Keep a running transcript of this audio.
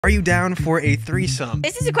Are you down for a threesome?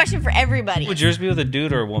 This is a question for everybody. Would yours be with a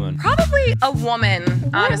dude or a woman? Probably a woman,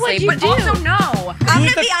 honestly. would you but do? also no. I'm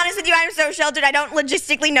gonna be honest with you, I'm so sheltered, I don't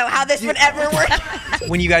logistically know how this would ever work.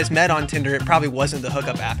 When you guys met on Tinder, it probably wasn't the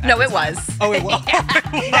hookup app. No, it was. Oh, it was.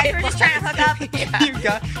 You guys were just trying to hook up. Yeah. You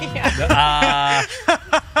got.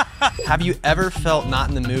 Have you ever felt not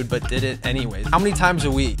in the mood but did it anyways? How many times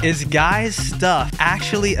a week? Is guys' stuff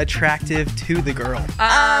actually attractive to the girl?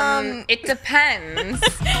 It depends.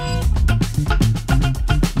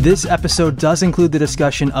 This episode does include the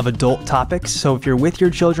discussion of adult topics, so if you're with your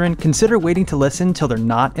children, consider waiting to listen till they're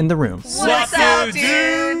not in the room. What's up,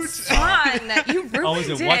 dudes? John, you ruined Oh, is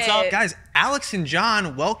it what's up? Guys, Alex and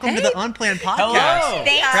Jon, welcome to the Unplanned podcast. Hello.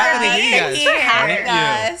 Thanks Happy for to meet you being guys. here.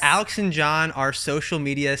 Having us. Alex and Jon are social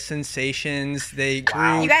media sensations. They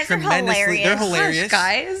grew You guys are tremendously. They're hilarious. hilarious. Gosh,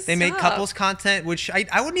 guys, They make stop. couples content, which I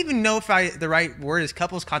wouldn't even know if the right word is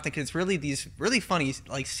couples content, because it's really these really funny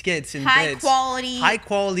like skits and High bits. quality. High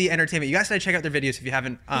quality entertainment. You guys gotta check out their videos if you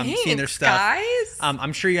haven't seen their Thanks, stuff. guys.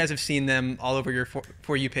 I'm sure you guys have seen them all over your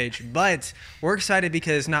For You page, but we're excited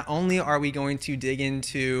because not only are we going to dig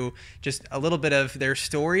into just a little bit of their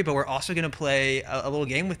story, but we're also going to play a little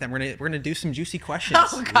game with them. We're gonna do some juicy questions.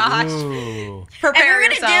 Oh gosh. Ooh. If Prepare we're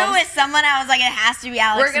gonna yourselves. do with someone, I was like, it has to be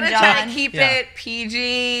Alex We're gonna and Jon. try to keep Yeah. it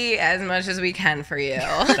PG as much as we can for you.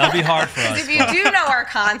 That'll be hard for us. If you do know our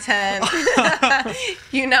content,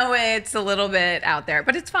 you know it's a little bit out there,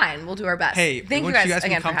 but it's fine. We'll do our best. Hey, thank we you want you guys guys to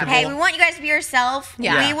be again for having comfortable. Hey, we want you guys to be yourself.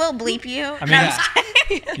 Yeah. We will bleep you. I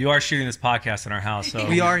mean, you are shooting this podcast in our house, so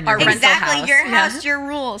We are in your Our rental Exactly, house. your Yeah. house, your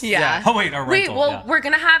rules. Yeah. Oh wait, our rental. yeah. We're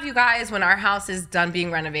gonna have you guys when our house is done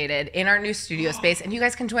being renovated in our new studio space, and you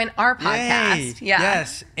guys can join our podcast. Yay. Yeah.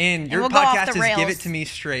 Yes, and your we'll go off podcast the is rails. Give It To Me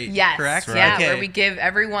Straight. Yes. Correct. Yeah. Okay. Where we give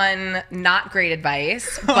everyone not great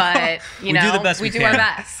advice, but you We do know, the best we we do can. our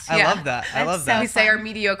best. I Yeah. love that. I love so that. We say our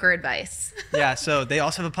mediocre advice. Yeah, so they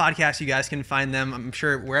also have a podcast. You guys can find them, I'm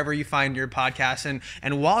sure, wherever you find your podcast.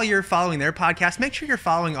 And while you're following their podcast, make sure you're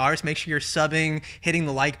following ours. Make sure you're subbing, hitting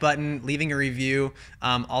the like button, leaving a review,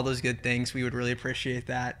 all those good things. We would really appreciate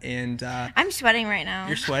that. And I'm sweating right now.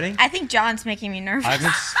 you're sweating? I think Jon's making me nervous.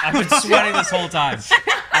 I've been sweating this whole time.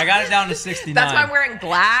 I got it down to 69. That's why I'm wearing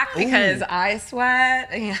black, because I sweat.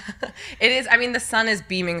 Yeah. It is. I mean, the sun is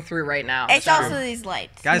beaming through right now. It's so- also these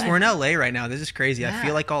lights. Guys, but- we're in LA right now. This is crazy. I Yeah.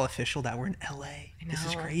 feel like all official that we're in LA. This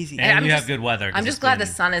is know. crazy. and I'm we just- have good weather. 'cause I'm it's just glad been-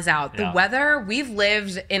 the sun is out. The Yeah. weather, we've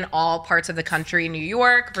lived in all parts of the country, New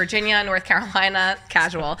York, Virginia, North Carolina,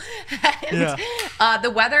 casual. And the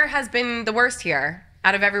weather has been the worst here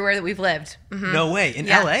out of everywhere that we've lived. Mhm. No way. In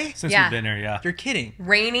Yeah. LA? Since Yeah. we've been here, yeah. You're kidding.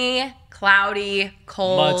 Rainy, cloudy,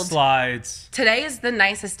 cold. Mudslides. Today is the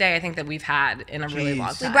nicest day I think that we've had in a really Jeez. long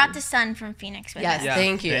We time. We brought the sun from Phoenix with Yes, us. Yeah.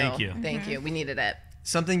 thank you. Thank you. Thank you. We needed it.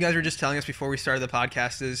 Something you guys were just telling us before we started the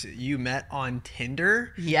podcast is you met on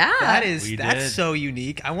Tinder. Yeah. That's We did. so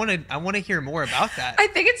unique. I want to hear more about that. I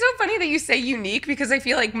think it's so funny that you say unique, because I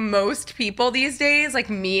feel like most people these days like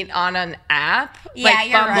meet on an app. Yeah, like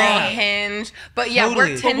you're Bumble, right. Hinge. But yeah,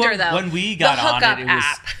 Totally. we're Tinder Well, though. when we got the on hookup it, it was-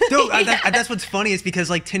 app. No, that's what's funny is because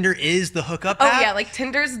like Tinder is the hookup Oh app. yeah, like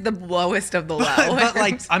Tinder's the lowest of the low. but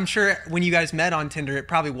like I'm sure when you guys met on Tinder, it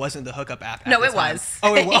probably wasn't the hookup app. at No, the it time. was.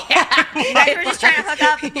 Oh, it was. You guys were just trying to hook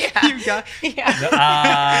up. Yeah. You got-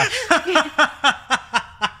 Yeah.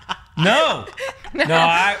 No. No, No.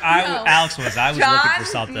 Alex was. I was looking for John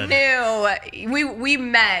something. knew. We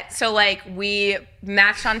met. So like we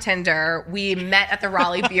matched on Tinder. We met at the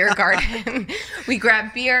Raleigh Beer Garden. We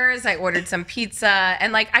grabbed beers. I ordered some pizza,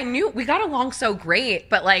 and like I knew we got along so great.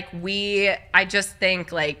 But like I just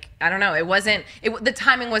think like I don't know. The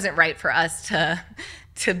timing wasn't right for us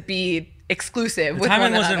to be exclusive. The with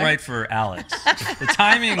timing one wasn't another. right for Alex. The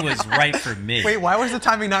timing was right for me. Wait, why was the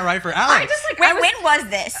timing not right for I Alex? just like Wait, I was, when was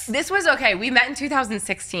this? This was okay. We met in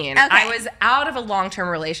 2016. Okay. I was out of a long-term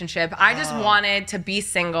relationship. I just wanted to be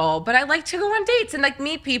single, but I like to go on dates and like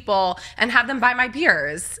meet people and have them buy my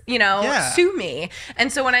beers, Yeah. sue me.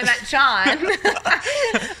 And so when I met John,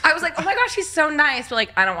 I was like, oh my gosh, he's so nice, but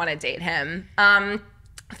like I don't want to date him.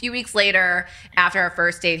 A few weeks later, after our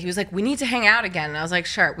first date, he was like, we need to hang out again. And I was like,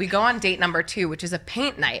 sure. We go on date number 2, which is a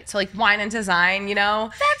paint night. So like wine and design,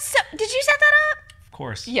 That's so, did you set that up? Of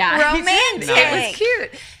course. Yeah. Romantic. It was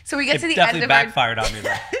cute. So we get It to the end definitely of backfired on me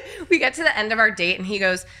though. we get to the end of our date, and he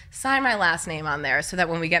goes, sign my last name on there so that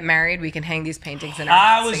when we get married, we can hang these paintings in our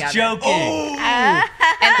I house was together. joking.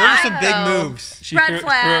 And Those are I some big go, moves. She red threw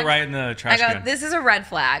flag. it right in the I trash go, can. this is a red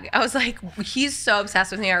flag. I was like, he's so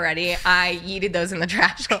obsessed with me already. I yeeted those in the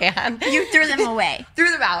trash can. You threw them away. Threw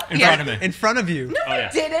them out. in front of me. In front of you. No, Oh, yeah.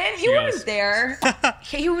 I didn't. She You goes. weren't there.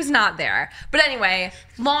 He was not there. But anyway,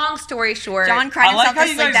 long story short, John cried I like himself how to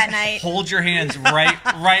you sleep guys that night. hold your hands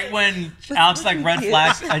right when Alex like red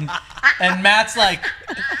flags and Matt's like,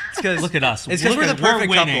 look at us. It's because we're the We're perfect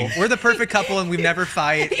winning. couple. We're the perfect couple, and we never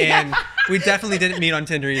fight. And we definitely didn't meet on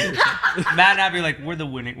Tinder either. Matt and Abby are like, we're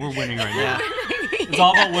winning right now. It's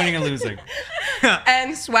all about winning and losing.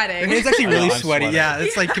 and sweating. Your hand's actually really I'm sweaty. sweating. Yeah,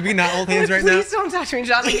 it's like, can we not hold hands right now? Please don't touch me,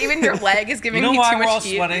 John. Like, even your leg is You giving know me why too we're all much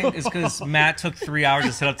heat. sweating? Is because Matt took 3 hours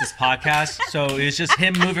to set up this podcast, so it's just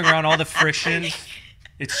him moving around all the friction.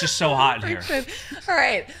 It's just so hot in here. All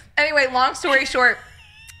right. Anyway, long story short,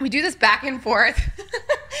 we do this back and forth.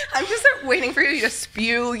 I'm just waiting for you to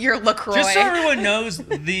spew your LaCroix. Just so everyone knows,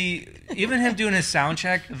 even him doing his sound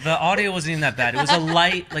check, the audio wasn't even that bad. It was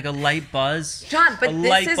a light buzz. John, but a this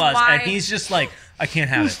light is buzz, why- and he's just like, I can't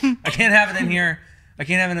have it. I can't have it in here. I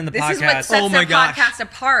can't have it in the This podcast. is what sets Oh my their gosh. podcast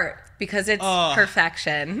apart because it's Oh.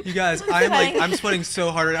 perfection. You guys, I'm sweating so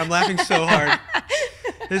hard. I'm laughing so hard.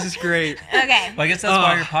 This is great. Okay. Well, I guess that's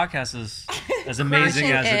why your podcast is as amazing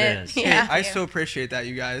Crushing as it it. is. Yeah. I so appreciate that,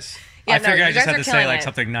 you guys. Yeah, I no, figured I you just guys had are to say killing like it.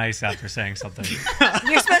 something nice after saying something.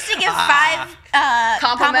 You're supposed to give 5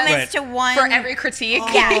 compliments to one. for every critique.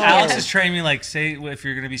 Yeah. Alex is training me like, say if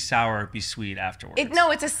you're gonna be sour, be sweet afterwards.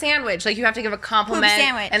 No, it's a sandwich. Like you have to give a compliment,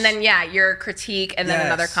 sandwich. and then your critique, and then Yes.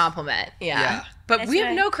 another compliment. Yeah. But That's we have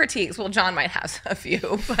right. no critiques. Well, John might have a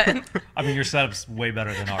few, but I mean, your setup's way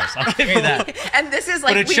better than ours. I'll give you that. and this is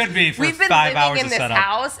like it should be for we've been 5 hours living in to this set up.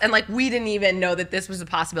 house, and like we didn't even know that this was a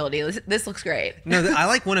possibility. This looks great. No, I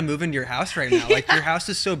want to move into your house right now. Like, your house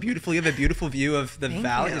is so beautiful. You have a beautiful view of the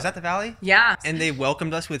valley. you. Is that the valley? Yeah. And they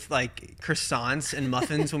welcomed us with like croissants and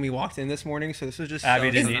muffins when we walked in this morning. So this was just Abby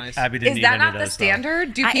so didn't. nice. Abby didn't Is eat that any not of the those, though.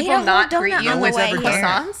 standard? Do I ate a people whole not donut greet you on the with way here.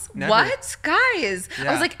 croissants? Never. What, guys? I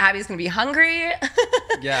Yeah. was like, Abby's gonna be hungry.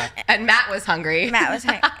 Yeah. And Matt was hungry. Matt was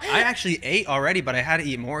like, I actually ate already, but I had to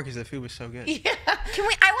eat more because the food was so good.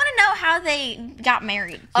 I want to know how they got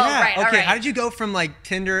married. Oh, Yeah, right. okay. All right. How did you go from like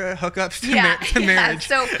Tinder hookups to, to yeah. marriage?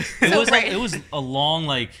 So It was a long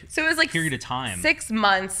So it was like period of time. 6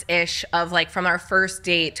 months ish of like from our first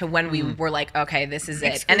date to when we were like, okay, this is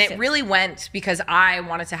it. And it Exclusive. really went because I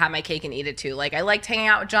wanted to have my cake and eat it too. Like I liked hanging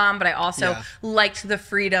out with John, but I also Yeah. liked the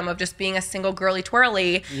freedom of just being a single girly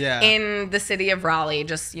twirly Yeah. in the city of Raleigh,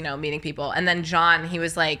 just, meeting people. And then John, he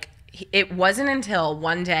was like, it wasn't until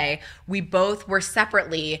one day we both were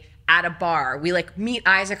separately at a bar. We like meet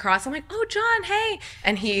eyes across. I'm like, oh, John, hey.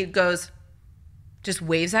 And he goes, just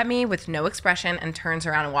waves at me with no expression and turns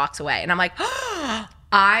around and walks away. And I'm like,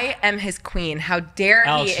 I am his queen. How dare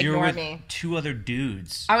Alex, he you were ignore with me? 2 other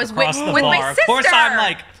dudes. I was across with- the with my bar. Of course, sister. I'm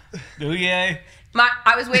like, oh yeah.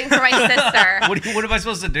 I was waiting for my sister. What am I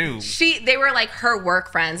supposed to do? They were like her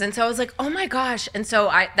work friends. And so I was like, oh my gosh. And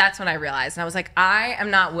so that's when I realized. And I was like, I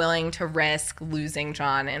am not willing to risk losing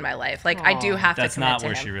John in my life. Like I do have That's to commit not to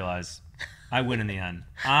where him. she realized. I win in the end.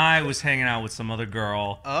 I was hanging out with some other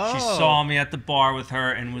girl. Oh. She saw me at the bar with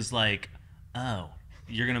her and was like, "Oh,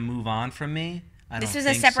 you're gonna move on from me?" This was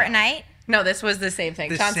a separate night. No, this was the same thing.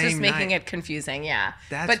 The John's just same making night. it confusing. Yeah.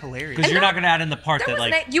 That's hilarious. Because you're not gonna add in the part That that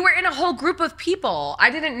wasn't like it. You were in a whole group of people. I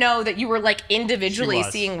didn't know that you were like individually She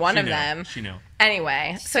was. seeing one She of knew. them. She knew.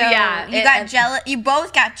 Anyway, so So yeah, you got jealous. You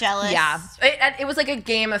both got jealous. Yeah, it was like a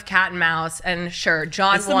game of cat and mouse, and sure,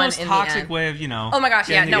 John It's the won most in toxic the end. way of Oh my gosh,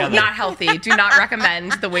 yeah, getting no, together. not healthy. Do not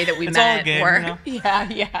recommend the way that we It's all a met. game, or you know?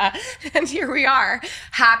 yeah, and here we are,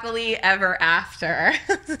 happily ever after.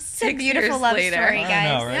 It's a beautiful love story, I guys.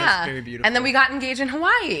 know, right? Yeah, It's very beautiful. and then we got engaged in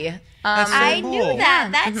Hawaii. That's so I cool. knew that.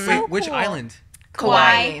 That's so cool. Which island?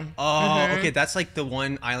 Kauai. Oh, okay. That's like the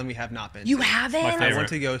one island we have not been You to. haven't? my I favorite. want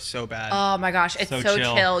to go so bad. Oh my gosh, it's so, So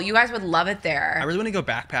chill. chill. You guys would love it there. I really want to go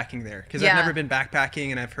backpacking there because Yeah. I've never been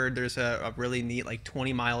backpacking, and I've heard there's a really neat like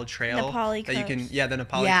 20-mile trail Nepali that you can. coast. Yeah, the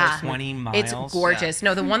Nepali Yeah. coast. 20 miles. It's gorgeous.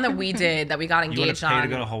 No, the one that we did that we got You would have engaged paid on. to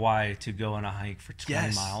go to Hawaii to go on a hike for 20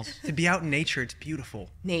 Yes. miles. To be out in nature, it's beautiful.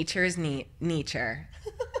 Nature is neat. Nature.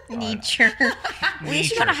 Nature. We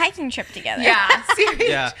should go on a hiking trip together. Yeah, seriously.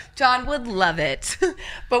 Yeah. John would love it.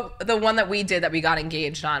 But the one that we did that we got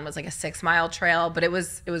engaged on was like a 6-mile trail, but it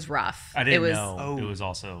was rough. I didn't it was know it was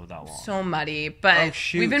also that long. so muddy. But Oh,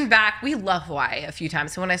 shoot. we've been back. We love Hawaii a few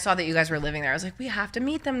times. So when I saw that you guys were living there, I was like, we have to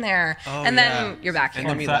meet them there. Oh, and then yeah. you're back And here.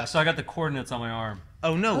 then we In fact, left. so I got the coordinates on my arm.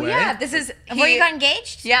 Oh no way. Yeah, this is Where you got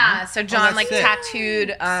engaged? Yeah, so John that's like sick. tattooed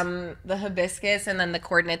the hibiscus and then the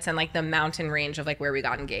coordinates and like the mountain range of like where we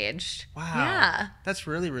got engaged. Wow. Yeah. That's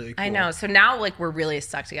really really cool. I know. So now like we're really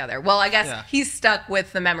stuck together. Well, I guess Yeah. he's stuck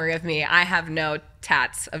with the memory of me. I have no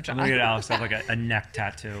tats of John. Look at Alex have like a neck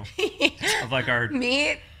tattoo of like our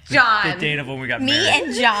Me? John. The date of when we got Me married.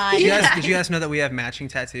 and John. Did you guys know that we have matching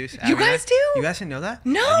tattoos? Abby and I? guys do? You guys didn't know that?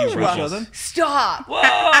 No. You show them? Stop. Whoa!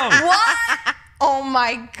 What? Oh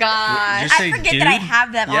my god. Just I say forget that I dude?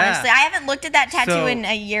 have them, Yeah. honestly. I haven't looked at that tattoo So, in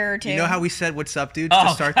a year or two. You know how we said "What's up, dudes" Oh,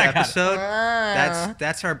 to start the I got it. episode?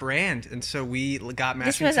 That's our brand, and so we got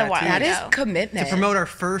matching was a while tattoos That is ago. commitment. to promote our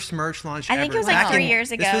first merch launch. I think ever. it was like Back 3 in-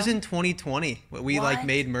 years ago. This was in 2020. We like What?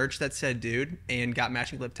 made merch that said "dude" and got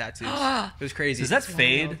matching lip tattoos. It was crazy. Does that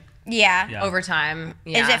fade? Yeah. Yeah. Over time.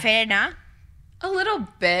 Yeah. Is it faded now? A little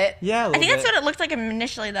bit. Yeah, I think that's what it looked like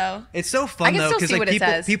initially, though. It's so I fun can though still because see like what it people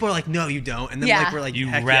says. people are like, no, you don't, and then Yeah. like we're like, You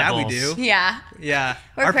heck yeah, we rebels. do. Yeah. Yeah,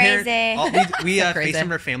 We're crazy. We So crazy.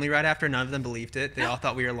 FaceTimed our family right after. None of them believed it. They all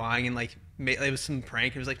thought we were lying and like it was some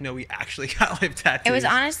prank. It was like, no, we actually got lip tattoos. It was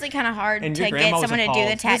honestly kind of hard And to your get grandma was someone to do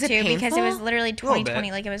the appalled. Was it tattoo because it was painful? literally bit. 2020.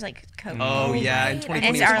 Like, it was like COVID. Oh yeah, in 2020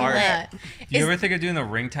 It's was our hard. lip. Do you ever think of doing the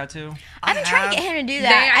ring tattoo? I've been trying to get him to do They,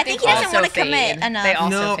 that. I think think he doesn't also want to commit fade. enough. They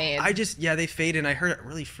also No, fade. I just they fade, and I heard it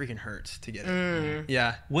really freaking hurts to get it.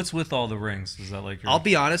 Yeah, What's with all the rings? Is that like your? I'll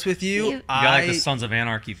be honest with you. You You got like the Sons of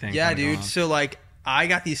Anarchy thing. Yeah, going dude. on. So like, I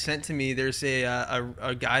got these sent to me. There's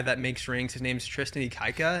a guy that makes rings. His name's Tristan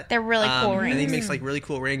Ikaika. They're really cool And he rings. makes like really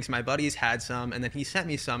cool rings. My buddies had some, and then he sent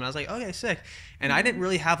me some, and I was like, okay, sick. And I didn't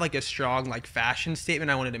really have like a strong like fashion statement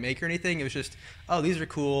I wanted to make or anything. It was just, oh, these are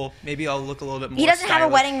cool. Maybe I'll look a little bit more. He doesn't have a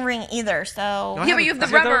stylish. wedding ring either, so. No, I Yeah, but you have the I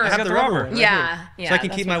got rubber. I have the rubber. right Yeah, here. yeah, So I can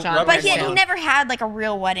that's keep what my John rubber. But does. he on. never had like a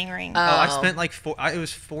real wedding ring. Oh, I Oh. spent like it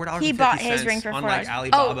was $4.50 He bought his ring for on $4. like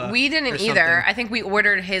Alibaba. Oh, we or didn't something. either. I think we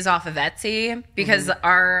ordered his off of Etsy because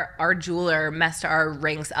our jeweler messed our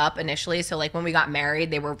rings up initially. So like when we got married,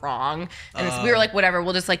 they were wrong, and we were like, whatever,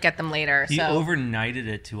 we'll just like get them later. He So overnighted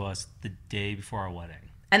it to us the day before our wedding.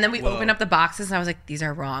 and then we Whoa. opened up the boxes, and I was like, these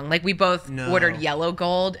are wrong. Like we both No. ordered yellow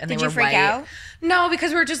gold, and Did they you were freak white. out? No,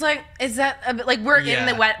 because we were just like, is that a bit, like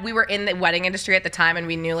Yeah. we were in the wedding industry at the time, and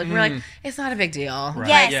we knew like we were like, it's not a big deal. Right.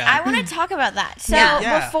 Yes, Yeah. I want to talk about that. So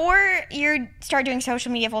Yeah. before you start doing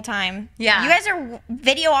social media full time, Yeah. you guys are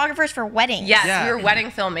videographers for weddings. Yes, Yeah. we were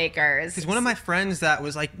wedding filmmakers. Because one of my friends that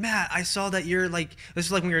was like, Matt, I saw that you're like, this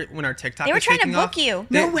is like when our TikTok. They were was trying to taking book off. you.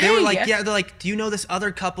 They, No they were way. like, yeah, they're like, do you know this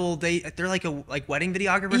other couple? They're like wedding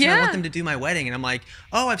videographers. And I Yeah. want them to do my wedding, and I'm like,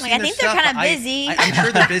 oh, I've seen I this think they're stuff, kinda but I- busy. I'm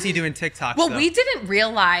sure they're busy doing TikTok. Well, stuff. we didn't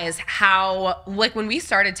realize how, like, when we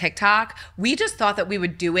started TikTok, we just thought that we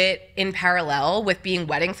would do it in parallel with being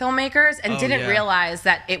wedding filmmakers and Oh, didn't yeah. realize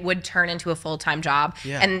that it would turn into a full-time job.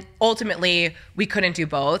 Yeah. And ultimately, we couldn't do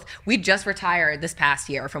both. We just retired this past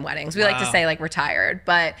year from weddings. We like to Wow. say, like, retired,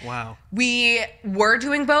 but Wow. we were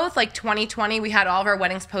doing both. Like 2020, we had all of our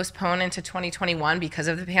weddings postponed into 2021 because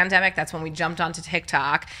of the pandemic. That's when we jumped onto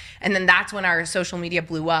TikTok. And then that's when our social media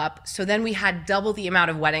blew up. So then we had double the amount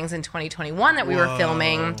of weddings in 2021 that we were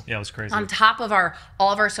filming Yeah, it was crazy. on top of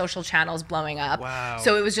all of our social channels blowing up. Wow.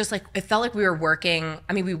 So it was just like, it felt like we were working.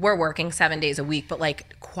 I mean, we were working 7 days a week, but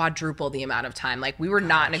like quadruple the amount of time. Like we were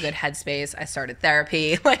not in a good headspace. I started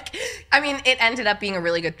therapy. Like, I mean, it ended up being a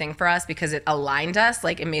really good thing for us because it aligned us.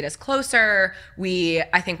 Like it made us closer.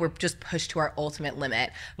 I think we're just pushed to our ultimate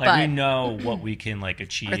limit. like but we know what we can like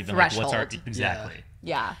achieve and like what's our threshold. exactly.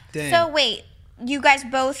 yeah. Dang. So wait, you guys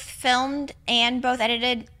both filmed and both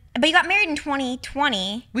edited, but you got married in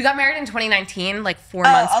 2020. We got married in 2019, like 4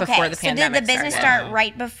 months before the so pandemic did the business started. start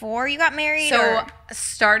right before you got married? So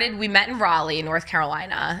or? we met in Raleigh, North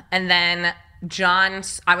Carolina, and then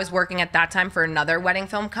I was working at that time for another wedding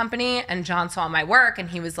film company, and John saw my work and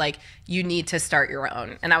he was like, you need to start your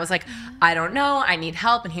own. And I was like, I don't know, I need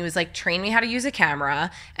help. And he was like, train me how to use a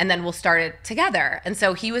camera and then we'll start it together. And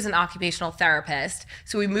so he was an occupational therapist.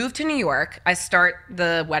 So we moved to New York. I start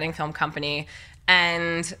the wedding film company,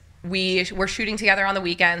 and we were shooting together on the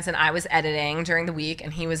weekends, and I was editing during the week,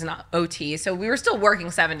 and he was an OT. So we were still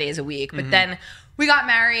working 7 days a week. But then we got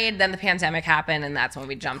married, then the pandemic happened, and that's when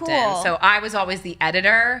we jumped in. Cool. So I was always the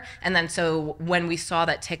editor. And then so when we saw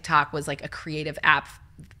that TikTok was like a creative app,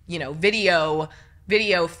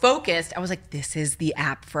 video focused, I was like, this is the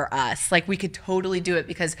app for us. Like we could totally do it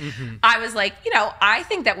because I was like, I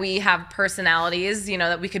think that we have personalities,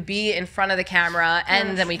 that we could be in front of the camera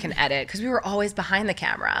and then we can edit, because we were always behind the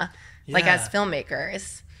camera, like Yeah. as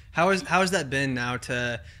filmmakers. How has that been now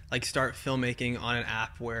to like start filmmaking on an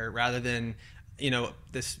app where rather than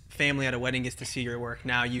this family at a wedding gets to see your work,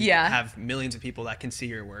 now you Yeah. have millions of people that can see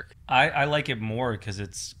your work? I like it more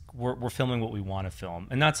because we're filming what we want to film,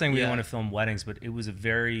 and not saying we Yeah. want to film weddings, but it was a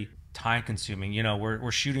very time consuming.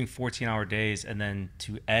 We're shooting 14-hour days, and then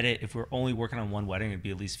to edit, if we're only working on one wedding, it'd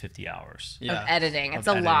be at least 50 hours Yeah. Of editing. It's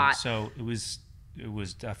of a editing. lot. So it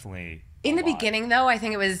was definitely In the beginning, though, I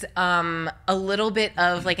think it was a little bit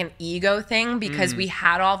of like an ego thing because we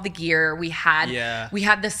had all the gear, we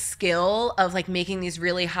had the skill of like making these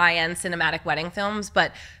really high-end cinematic wedding films,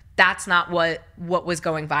 but that's not what was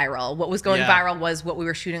going viral. What was going viral was what we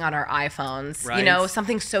were shooting on our iPhones, you know,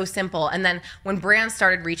 something so simple. And then when brands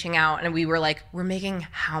started reaching out and we were like, we're making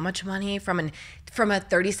how much money from a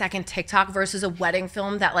 30-second TikTok versus a wedding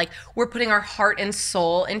film that like we're putting our heart and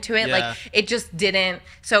soul into it. Like it just didn't.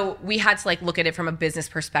 So we had to like look at it from a business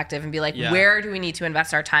perspective and be like, where do we need to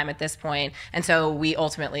invest our time at this point? And so we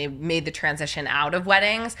ultimately made the transition out of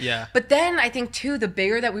weddings. But then I think too, the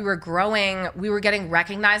bigger that we were growing, we were getting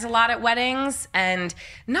recognized a lot at weddings. And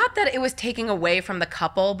not that it was taking away from the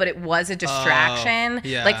couple, but it was a distraction.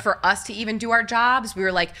 Like for us to even do our jobs, we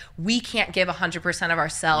were like, we can't give 100% of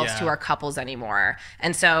ourselves to our couples anymore.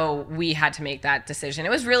 And so we had to make that decision. It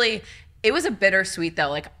was a bittersweet though.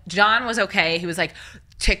 Like Jon was okay. He was like,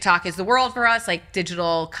 TikTok is the world for us, like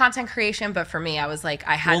digital content creation. But for me, I was like,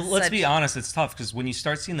 let's be honest, it's tough because when you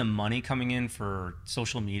start seeing the money coming in for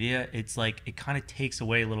social media, it's like, it kind of takes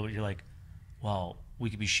away a little bit. You're like, well, we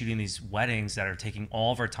could be shooting these weddings that are taking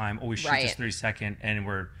all of our time, or we shoot this 30-second and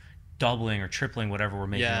we're doubling or tripling whatever we're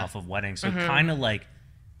making off of weddings. So it kind of like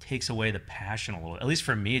takes away the passion a little. At least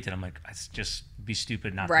for me, it did. I'm like, it's just be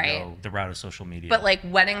stupid not to go the route of social media. But like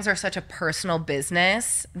weddings are such a personal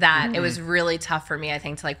business that it was really tough for me, I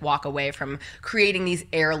think, to like walk away from creating these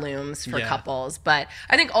heirlooms for couples. But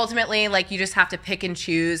I think ultimately, like you just have to pick and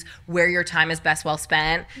choose where your time is best well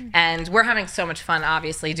spent. And we're having so much fun,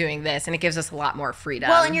 obviously, doing this, and it gives us a lot more freedom.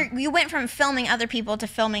 Well, and you went from filming other people to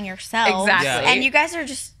filming yourself. Exactly. And you guys are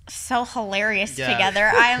just so hilarious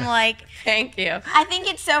together. I'm like, thank you. I think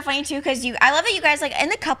it's so funny too because I love that you guys like in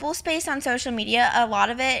the couple space on social media. A lot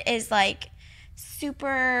of it is like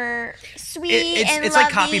super sweet it's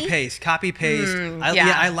like copy paste.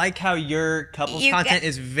 I like how your couples content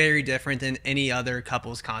is very different than any other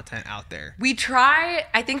couples content out there.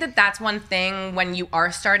 I think that's one thing when you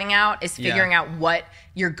are starting out is figuring out what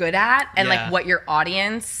you're good at and like what your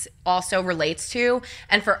audience also relates to.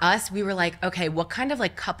 And for us, we were like, okay, what kind of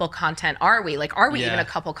like couple content are we? Like, are we even a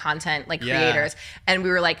couple content like creators? And we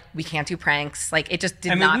were like, we can't do pranks. Like it just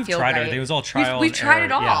did not feel right. It was all trial. We've tried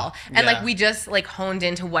it all. And like we just like honed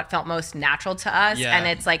into what felt most natural to us. And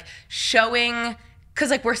it's like showing, because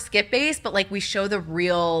like we're skip based, but like we show the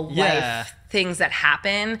real life things that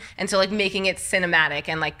happen, and so like making it cinematic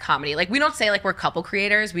and like comedy. Like we don't say like we're couple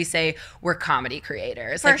creators, we say we're comedy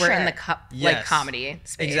creators. Like we're in the like comedy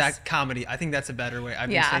space. Exact comedy. I think that's a better way.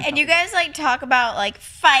 And you guys like talk about like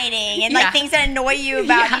fighting and like things that annoy you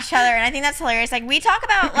about each other, and I think that's hilarious. Like we talk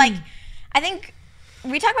about like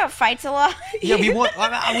we talk about fights a lot. We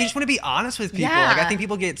just want to be honest with people. Like I think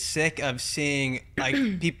people get sick of seeing like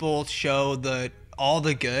people show all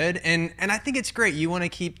the good, and I think it's great. You want to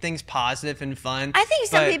keep things positive and fun. I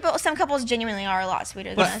think some couples genuinely are a lot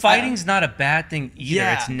sweeter than us. But fighting's not a bad thing either.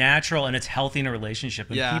 It's natural and it's healthy in a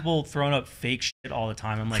relationship. And people throwing up fake shit all the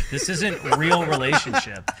time, I'm like, this isn't real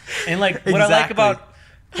relationship. And like what I like about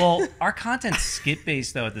our content's skip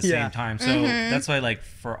based though at the same time. So that's why like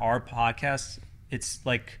for our podcast, it's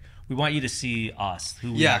like we want you to see us,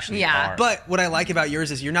 who we actually are. But what I like about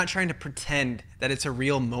yours is you're not trying to pretend that it's a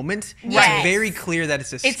real moment. It's very clear that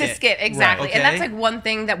it's a skit. It's a skit, exactly. Right. Okay. And that's like one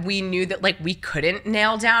thing that we knew that like we couldn't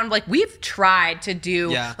nail down. Like we've tried to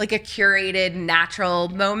do like a curated natural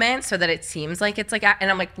moment so that it seems like it's like, and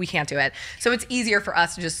I'm like, we can't do it. So it's easier for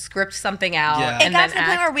us to just script something out. It got to the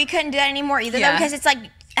point where we couldn't do that anymore either though, because it's like,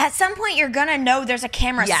 at some point, you're going to know there's a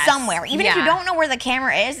camera somewhere. Even if you don't know where the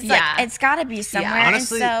camera is, it's like, it's got to be somewhere.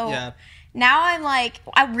 Honestly, and so now I'm like,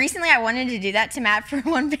 I wanted to do that to Matt for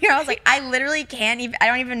one video. I was like, I literally can't even, I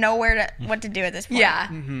don't even know what to do at this point.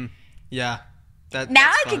 Now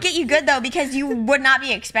I could get you good though, because you would not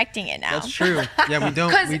be expecting it now. That's true. Yeah, we don't.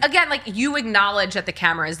 Because again, like you acknowledge that the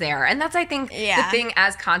camera is there. And that's, I think, the thing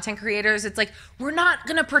as content creators, it's like, we're not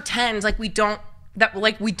going to pretend like we don't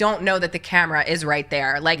know that the camera is right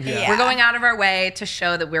there. Like we're going out of our way to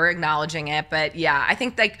show that we're acknowledging it. But I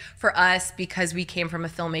think like for us, because we came from a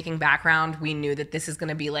filmmaking background, we knew that this is going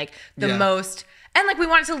to be like the most, and like we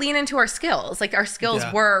wanted to lean into our skills. Like our skills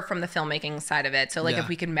were from the filmmaking side of it. So like if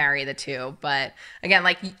we could marry the two, but again,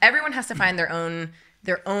 like everyone has to find their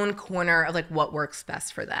own corner of like what works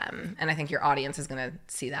best for them. And I think your audience is going to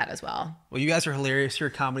see that as well. Well, you guys are hilarious. Your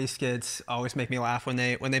comedy skits always make me laugh when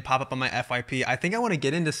they pop up on my FYP. I think I want to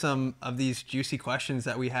get into some of these juicy questions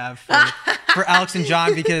that we have for Alex and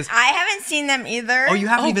Jon, because I haven't seen them either. Oh, you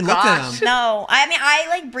haven't even looked at them? No. I mean, I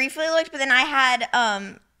like briefly looked, but then I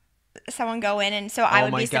had someone go in, and so I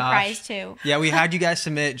would be surprised too. Yeah, we had you guys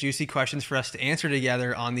submit juicy questions for us to answer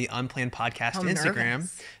together on the Unplanned Podcast Instagram.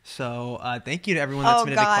 Nervous. So thank you to everyone that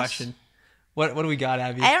submitted a question. What do we got,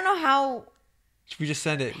 Abby? I don't know how. Should we just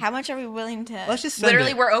send it? How much are we willing to? Let's just send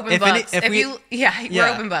Literally, it. we're open books. We're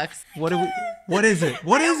open books. What is it?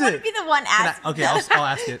 What is I it? be the one asking. Okay, I'll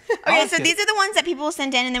ask it. Okay, so these are the ones that people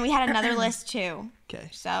sent in, and then we had another list too. Okay.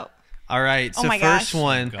 So. All right. So my first gosh.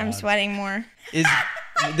 one I'm sweating more. is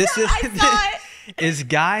this is I saw it. is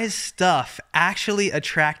guys' stuff actually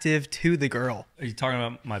attractive to the girl? Are you talking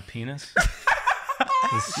about my penis?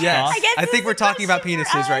 Yes. guess I this think is we're a talking about question for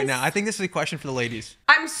penises right us. now. I think this is a question for the ladies.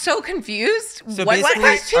 I'm so confused. So what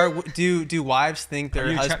basically, question? do wives think their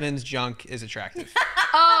you husband's junk is attractive?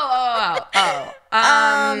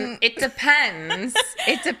 It depends.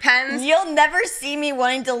 It depends. You'll never see me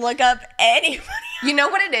wanting to look up anybody. You know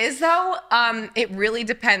what it is though? It really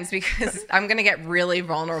depends because I'm gonna get really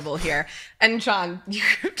vulnerable here. And John, you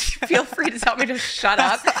feel free to tell me to shut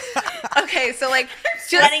up. Okay, so like,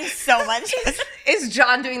 Sweating so much. is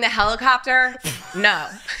John doing the helicopter? No.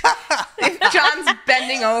 If John's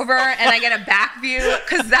bending over and I get a back view,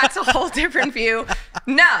 because that's a whole different view.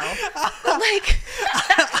 No. Like,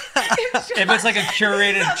 If it's like a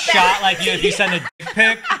curated shot, like if you send a dick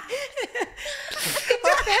pic, it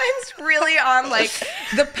depends really on like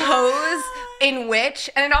the pose in which,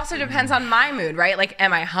 and it also depends on my mood, right? Like,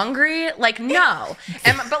 am I hungry? Like, no.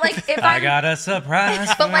 But like, if I got a surprise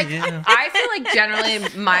but for like, you. I feel like generally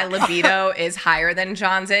my libido is higher than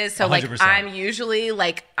John's is. So like, 100%. I'm usually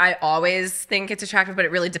like, I always think it's attractive, but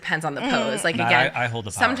it really depends on the pose. Like, Nah, again, I hold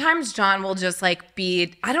the power. sometimes John will just like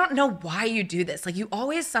be, I don't know why you do this. Like, you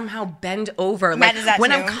always somehow bend over. Like, does that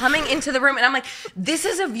when too. I'm coming into the room and I'm like, this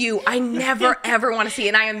is a view I never ever want to see.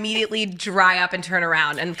 And I immediately dry up and turn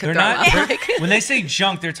around and could They're throw not. up. they're- When they say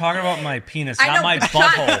junk, they're talking about my penis, I not know, my but John,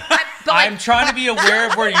 butthole. but like- I'm trying to be aware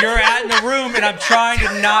of where you're at in the room, and I'm trying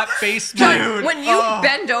to not face my. When you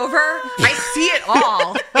bend over, I see it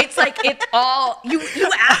all. It's like it's all you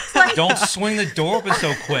act like. Don't swing the door open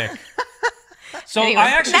so quick. So Anyway, I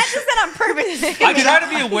actually. That's just that on purpose. I try to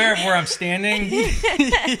be aware of where I'm standing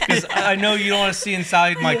because I know you don't want to see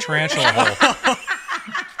inside my tarantula hole.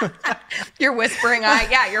 You're whispering.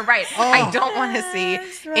 Yeah, you're right. I don't want to see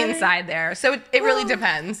inside there. So it really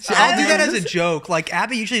depends. I'll do that as a joke. Like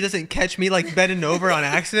Abby usually doesn't catch me like bending over on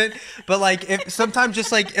accident, but like if sometimes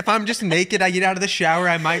just like if I'm just naked, I get out of the shower,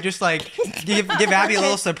 I might just like give Abby a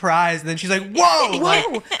little surprise, and then she's like, "Whoa!" Like,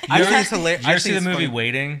 I think it's hilarious. Did you ever see the movie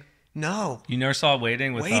Waiting? No. You never saw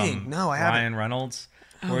Waiting with Waiting? No, I haven't. Ryan Reynolds,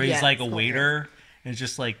 where yeah, he's like a it's waiter, and it's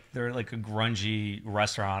just like they're like a grungy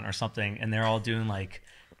restaurant or something, and they're all doing like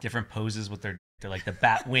different poses with their like the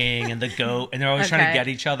bat wing and the goat, and they're always trying to Okay. get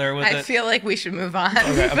each other with I it. feel like we should move on.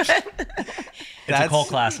 It's a cult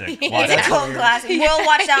classic. Watch It's a it. cult classic. We'll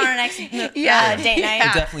watch that on our next date night.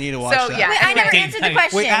 I definitely need to watch So, that. yeah. Wait, I never Date answered the night.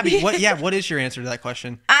 question. Wait, Abby, what is your answer to that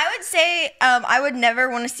question? I would say I would never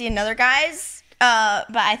want to see another guy's, but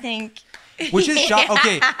I think Which is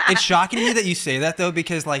okay. It's shocking to me that you say that though,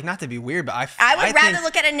 because like not to be weird, but I would rather think,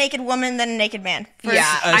 look at a naked woman than a naked man. Yeah,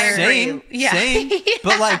 I same, agree. Yeah. same.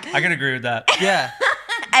 But like, I can agree with that. yeah.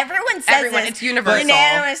 Everyone says Everyone, this it's universal.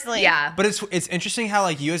 unanimously. Yeah. But it's interesting how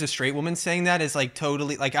like you as a straight woman saying that is like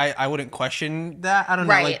totally like I wouldn't question that. I don't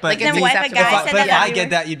know. Right. Like, but Like, Then it's what if a acceptable. guy said but that? if I you get were-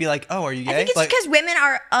 that, you'd be like, oh, are you gay? I think it's like, because women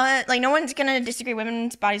are like no one's gonna disagree.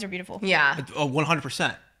 Women's bodies are beautiful. Yeah.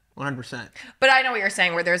 100%. 100%. But I know what you're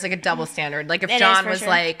saying, where there's like a double standard. Like if It is, John for was sure.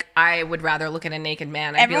 like, I would rather look at a naked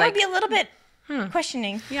man, I'd Everyone be would be like, a little bit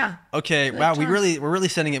questioning. yeah. Okay. Wow. We're really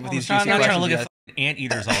sending it with these I'm juicy not trying to questions. look guys. at fucking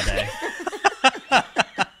anteaters all day.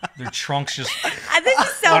 Their trunks just. This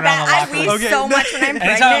is so Going around bad. the I locker read room. Okay, so no. much when I'm Anytime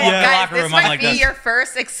I pregnant. walk in the Guys, locker this room, I'm might like be this. your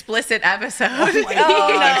first explicit episode.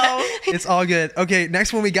 Oh no. It's all good. Okay.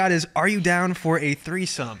 Next one we got is, are you down for a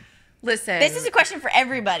threesome? Listen. This is a question for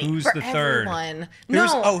everybody. Who's for the third? everyone.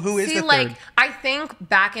 Who's- No. oh, who is See, the like, third? I think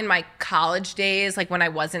back in my college days, like when I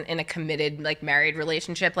wasn't in a committed, like married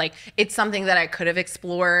relationship, like it's something that I could have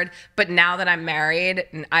explored. But now that I'm married,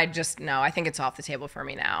 I just no. I think it's off the table for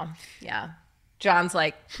me now. Yeah. John's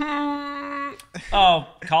like, Oh,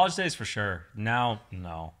 college days for sure. Now,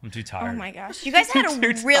 no, I'm too tired. Oh my gosh. You guys had a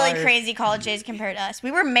really crazy college days compared to us. We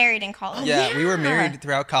were married in college. Yeah, we were married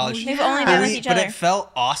throughout college. We've only been with each But other. it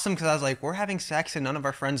felt awesome because I was like, we're having sex and none of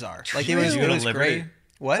our friends are. Like it was, Did you it go to was Liberty? great.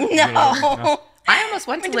 What? No. I almost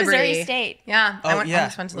went to Liberty. Missouri State. Yeah, Oh, almost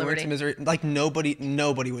went to we went Liberty. to Missouri. Like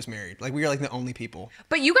nobody was married. Like we were like the only people.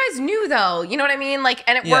 But you guys knew though, you know what I mean? Like,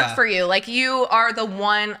 and it worked for you. Like you are the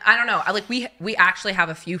one, I don't know. Like we actually have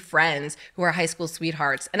a few friends who are high school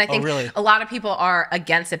sweethearts. And I think really? a lot of people are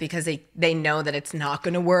against it because they know that it's not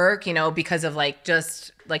going to work, you know, because of like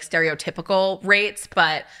just like stereotypical rates.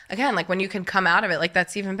 But again, like when you can come out of it, like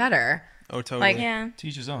that's even better. Oh, totally. Like, Yeah.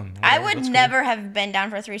 Teach his own. I Whatever, would that's cool. never have been down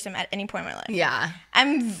for a threesome at any point in my life. Yeah.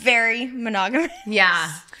 I'm very monogamous.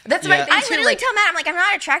 Yeah. That's Yeah. my thing I too. literally Like, tell Matt, I'm like, I'm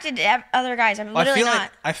not attracted to other guys. I'm Well, literally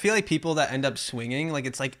not. I feel like people that end up swinging, like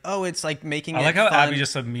it's like, oh, it's like making. I it like how fun. Abby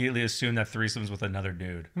just immediately assumed that threesomes with another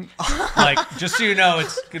dude. Like, just so you know,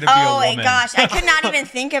 it's gonna be Oh a my woman. gosh, I could not even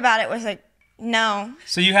think about it. Was like, no.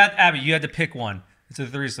 So you had Abby. You had to pick one. It's a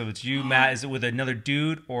threesome. It's you, Matt. Is it with another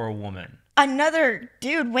dude or a woman? Another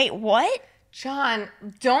dude. Wait, what? John,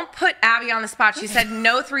 don't put Abby on the spot. She said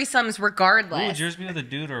no threesomes Who would regardless. yours be with a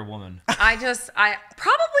dude or a woman? I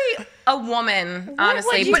probably a woman,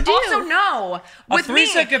 honestly, would you but do? also no. A With me,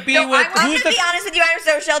 threesome could be no, with- I I'm Who's gonna the- be honest with you. I'm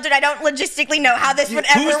so sheltered. I don't logistically know how this would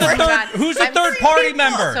ever Who's the work. third? Who's the I'm third party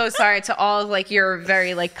member? So sorry to all like your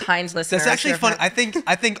very like kind listeners. That's actually who fun. have-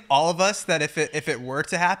 I think all of us that if it were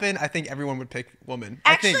to happen, I think everyone would pick woman.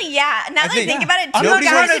 Actually, yeah. Now that I think about it, I'm two not Nobody's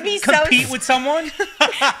guys trying would be to so. compete with someone.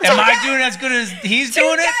 Am I doing as good as he's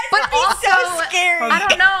doing it? But But be so also, scary. I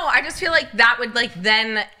don't know. I just feel like that would like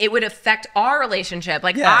then it would affect our relationship.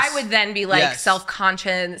 Like Yes. I would then be like Yes.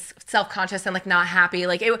 self-conscious and like not happy.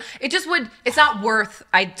 Like it just would. It's not worth.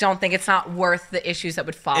 I don't think it's not worth the issues that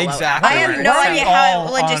would follow. Exactly. I have Right. no We're idea how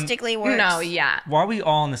all it on- logistically works. No, yeah. Why are we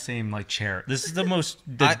all in the same like chair? This is the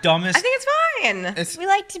I dumbest. I think it's fine. It's, We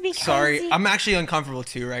like to be cozy. sorry, I'm actually uncomfortable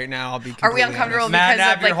too right now. I'll be. Are we completely uncomfortable honest. Matt, because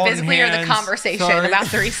Ab, of you're like holding physically or the hands. conversation Sorry. about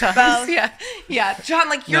threesomes? Both. Yeah. John,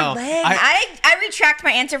 like your No, leg. I retract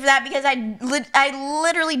my answer for that because I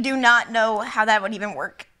literally do not know how that would even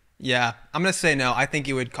work. Yeah, I'm gonna say no. I think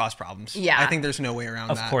it would cause problems. Yeah. I think there's no way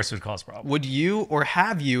around of that. course, it would cause problems. Would you or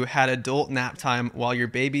have you had adult nap time while your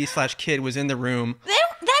baby/kid was in the room?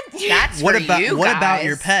 That's What for about you what about guys.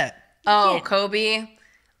 your pet? Oh, can't. Kobe.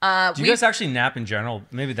 Do you guys actually nap in general?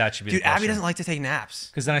 Maybe that should be. Dude, Abby doesn't like to take naps.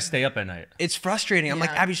 Because then I stay up at night. It's frustrating. I'm like,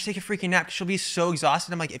 Yeah. Abby, just take a freaking nap. 'Cause she'll be so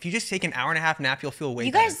exhausted. I'm like, if you just take an hour and a half nap, you'll feel way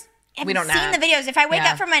You better. guys have We don't seen nap. the videos. If I wake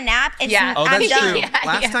Yeah. up from a nap, it's Yeah. Oh, I'm that's done. true. Yeah,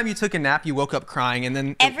 Last yeah. time you took a nap, you woke up crying, and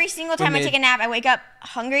then Every single time I take a nap, I wake up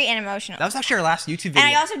hungry and emotional. That was actually our last YouTube video.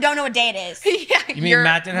 And I also don't know what day it is. Yeah, You mean you're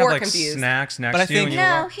Matt didn't have more like confused. snacks next But I to you? think- when you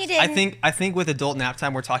woke No, up? he didn't. I think with adult nap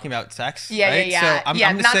time, we're talking about sex. Yeah, right? yeah. So I'm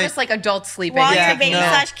gonna not say, just like adult sleeping. While Yeah, your baby no.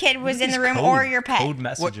 slash kid was in These the room code- or your pet. Code what,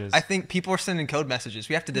 messages. I think people are sending code messages.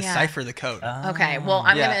 We have to decipher the code. Okay, well,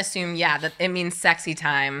 I'm Yeah. gonna assume that it means sexy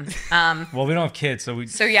time. Well, we don't have kids, so we.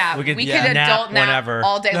 So yeah, we could, we nap could adult nap whenever.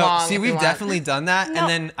 all day No, long. see, if we we've want. definitely done that. No. And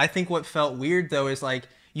then I think what felt weird though is like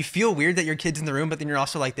you feel weird that your kid's in the room, but then you're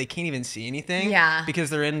also like they can't even see anything. Yeah. Because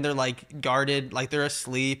they're in their like guarded, like they're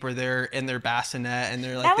asleep or they're in their bassinet and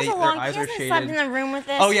they're like That was a their long. eyes He are hasn't shaded. slept in the room with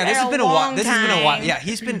us. Oh yeah, this in has been a while. long This has been a while. time. Yeah,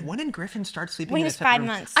 he's been. When did Griffin start sleeping? When he in a was separate 5 room?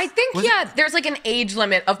 months. I think Was it- there's like an age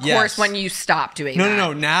limit, of Yes. course, when you stop doing No, that.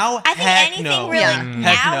 no, no. Now, I think heck anything no. really Yeah.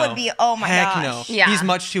 now Heck no. would be. Oh my Heck gosh. no. Yeah. He's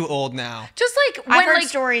much too old now. Just like I've when heard like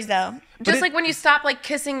stories though. just it- like when you stop like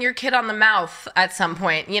kissing your kid on the mouth at some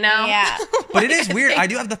point, you know? Yeah. But it is weird. I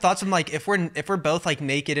do have the thoughts. I'm like, if we're both like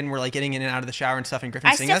naked and we're like getting in and out of the shower and stuff, and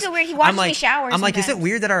Griffin's I seeing still us, feel weird. He watches I'm like, me shower I'm like, is it sometimes.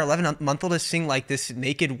 weird that our 11-month-old is seeing like this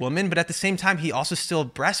naked woman, but at the same time he also still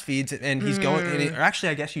breastfeeds and he's going. And or actually,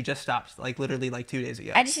 I guess you just stopped like literally like 2 days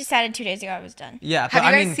ago. I just decided 2 days ago I was done. Yeah, Have but you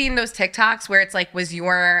I guys mean, seen those TikToks where it's like, was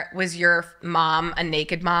your mom a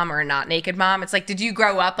naked mom or a not naked mom? It's like, did you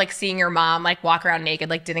grow up like seeing your mom like walk around naked,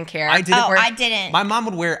 like didn't care? I didn't. Oh, I didn't. My mom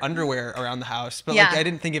would wear underwear around the house, but like Yeah. I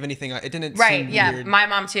didn't think of anything. It didn't Right, seem yeah. weird. My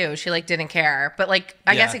mom too. She like didn't care. But like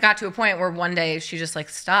I guess Yeah. it got to a point where one day she just like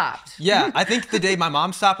stopped. Yeah, I think the day my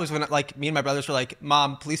mom stopped was when like me and my brothers were like,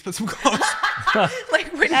 "Mom, please put some clothes."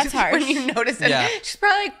 Like when, That's harsh. when you notice it, Yeah. she's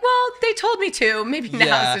probably like, well, they told me to. Maybe Yeah.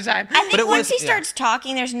 now's the time. I think it once was- he yeah. starts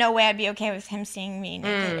talking, there's no way I'd be okay with him seeing me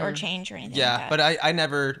naked or change or anything. Yeah, like that. but I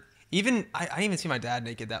never even I didn't even see my dad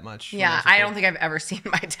naked that much. when Yeah, was a I kid. don't think I've ever seen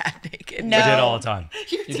my dad naked. No. I did all the time.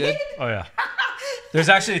 You did. Oh yeah. There's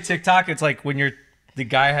actually a TikTok. It's like when the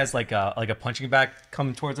guy has like a punching bag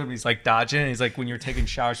coming towards him. He's like dodging. And he's like when you're taking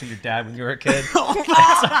showers with your dad when you were a kid.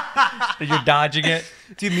 You're dodging it.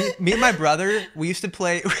 Dude, me and my brother, we used to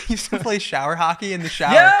play shower hockey in the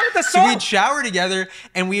shower. Yeah, with the So song. we'd shower together,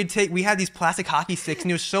 and we had these plastic hockey sticks,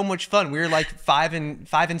 and it was so much fun. We were like 5 and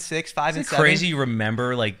 6, 5 and 7. Crazy. You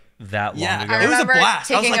remember like that long Yeah, ago. it was a remember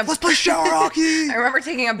blast. I was taking like, let's play shower hockey. I remember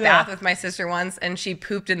taking a bath with my sister once, and she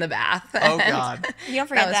pooped in the bath. Oh, And God. You don't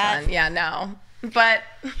forget was that. fun. Yeah, no. But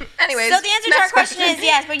anyways. So the answer to our next question is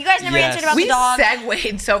yes, but you guys never Yes. answered about we the dog.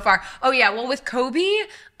 segued so far. Oh yeah, well with Kobe,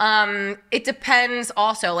 it depends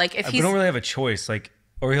also. Like if We he's don't really have a choice, like,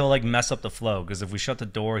 or he'll like mess up the flow because if we shut the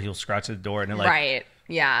door, he'll scratch the door and it like, right.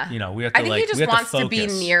 Yeah. you know, we have to I think like, he just we have wants to to be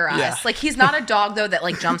focus. near us. Yeah. Like he's not a dog though that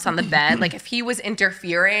like jumps on the bed. Like if he was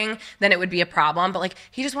interfering, then it would be a problem. But like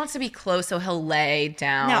he just wants to be close, so he'll lay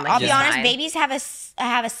down. No, like, I'll be he's honest. fine. Babies have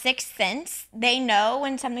a sixth sense. They know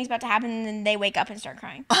when something's about to happen, and then they wake up and start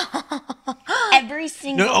crying. Every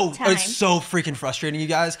single No, time. it's so freaking frustrating, you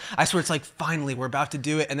guys. I swear, it's like finally we're about to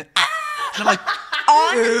do it, and then and I'm like,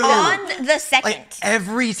 on the second. like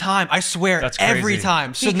every time. I swear, That's every crazy.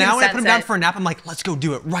 time. So He now can when I put him sense down it. for a nap, I'm like, let's go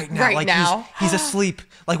do it right now. Right like now. he's asleep.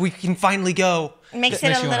 Like we can finally go. Makes makes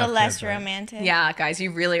it a you little have less kids, right? romantic. Yeah, guys,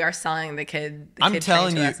 you really are selling the kid. I'm kid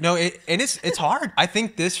telling train you, to us. no, and it's hard. I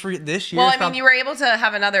think this year. Well, is I mean, you were able to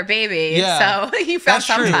have another baby, Yeah, so you found that's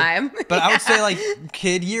some true. time. But I would say like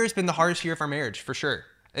kid year has been the hardest year of our marriage for sure.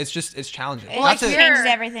 It's challenging. Well, Not I to- hear- changes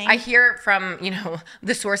everything. I hear from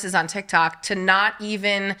the sources on TikTok to not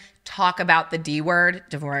even talk about the D word,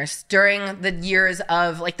 divorce, during the years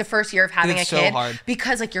of like the first year of having It's a so kid, hard.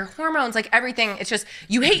 because like your hormones, like everything, it's just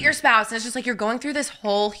you hate your spouse, and it's just like you're going through this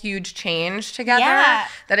whole huge change together Yeah.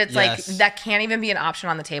 that it's Yes. like that can't even be an option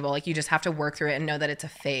on the table. Like you just have to work through it and know that it's a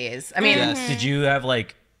phase. I mean, Yes. Did you have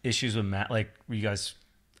like issues with Matt? Like, were you guys,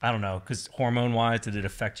 I don't know, because hormone wise, did it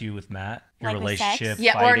affect you with Matt? Your Like with sex? relationship?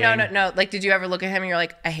 yeah, or no. fighting? Like, did you ever look at him and you're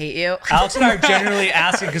like, I hate you? Alex and I are generally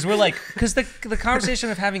asking because we're like, because the conversation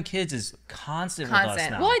of having kids is constant with us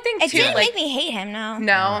Constant. now. Well, I think It too. didn't Like, make me hate him. No.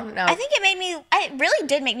 no. I think it made me. It really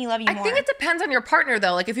did make me love you I more. think it depends on your partner,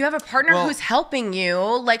 though. Like, if you have a partner Well- who's helping you,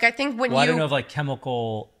 like, I think when well, I you. don't know if like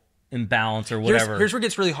chemical imbalance or Here's, whatever. here's where it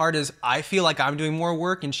gets really hard is I feel like I'm doing more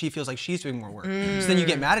work and she feels like she's doing more work. So then you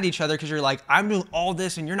get mad at each other because you're like, I'm doing all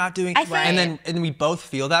this and you're not doing. I feel- and then we both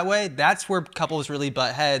feel that way. That's where couples really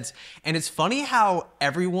butt heads. And it's funny how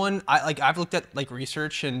everyone, I've looked at like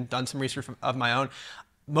research and done some research of my own.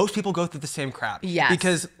 Most people go through the same crap. Yes.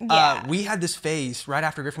 Because Yeah. we had this phase right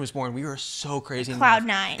after Griffin was born. We were so crazy. in Cloud love.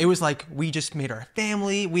 nine. It was like we just made our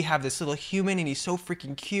family. We have this little human, and he's so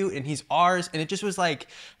freaking cute, and he's ours. And it just was like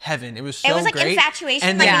heaven. It was so it was like great. infatuation,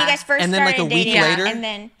 And like then- when you guys first and then started like a week dating, later, and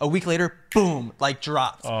then a week later, boom, like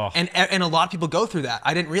dropped. Oh. And a lot of people go through that.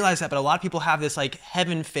 I didn't realize that, but a lot of people have this like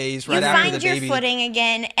heaven phase right you after find the your baby. footing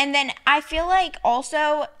again. And then I feel like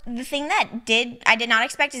also the thing that I did not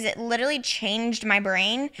expect is it literally changed my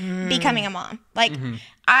brain becoming a mom. Like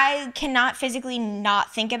I cannot physically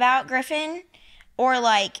not think about Griffin or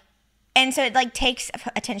like, and so it like takes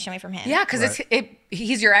attention away from him. Yeah, because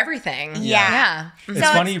he's your everything. Yeah. Yeah. It's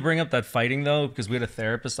So funny you bring up that fighting though, because we had a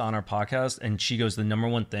therapist on our podcast, and she goes, the number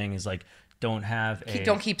one thing is like, don't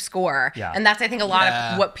keep score. Yeah. And that's, I think, a lot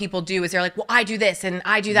Yeah. of what people do is they're like, well, I do this and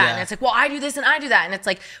I do that. Yeah. And it's like, well, I do this and I do that. And it's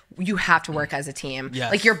like, you have to work as a team. Yes.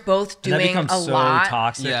 Like you're both And that doing becomes a so lot.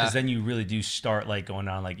 toxic because Yeah. then you really do start like going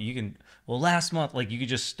on like you can. Well, last month, like you could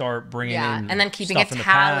just start bringing Yeah. in And then keeping stuff a in the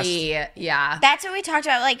past. tally. Yeah. that's what we talked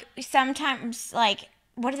about. Like sometimes, like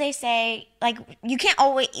what do they say? Like you can't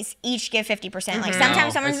always each give 50%. Like sometimes No,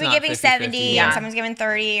 someone's it's be not giving 50-50. 70 Yeah. and someone's giving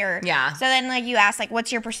 30 or Yeah. So then like you ask like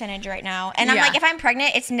what's your percentage right now? And I'm Yeah. like if I'm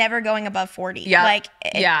pregnant, it's never going above 40. Yeah. Like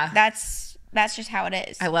Yeah. that's just how it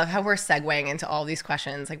is. I love how we're segueing into all these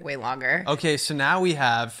questions like way longer. Okay, so now we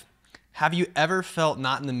have you ever felt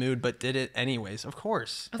not in the mood but did it anyways? Of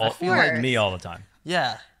course. I feel like course. me all the time.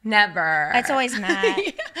 Yeah. Never. That's always Matt.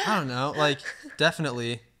 I don't know. Like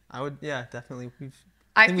definitely. I would. Yeah, definitely.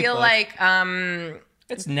 I think we feel both- like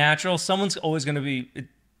It's natural. Someone's always going to be.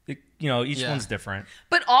 Each Yeah. one's different.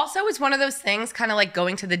 but also it's one of those things kind of like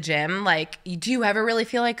going to the gym. Like, do you ever really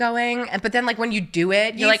feel like going? But then like when you do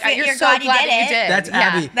it, you're like, you're so glad that you did. That's Yeah.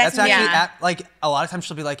 Abby. That's me. actually Yeah. like a lot of times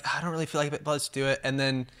she'll be like, I don't really feel like it, but let's do it. And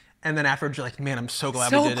then afterwards you're like, man, I'm so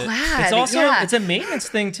glad So we did it. glad. It's also yeah. it's a maintenance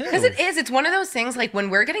thing too. Because it is. It's one of those things like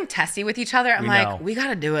when we're getting testy with each other, I'm We like, know. we got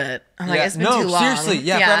to do it. I'm like, Yeah. it's been No, too long. seriously.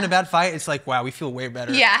 Yeah, if we're having a bad fight, it's like, wow, we feel way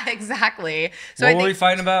better. Yeah, exactly. So What I were we think,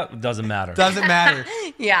 fighting about? It doesn't matter. Doesn't matter.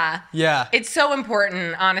 yeah. Yeah. It's so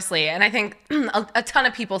important, honestly. And I think a ton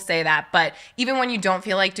of people say that. But even when you don't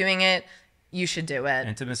feel like doing it, you should do it.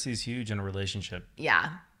 Intimacy is huge in a relationship. Yeah.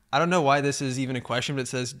 I don't know why this is even a question, but it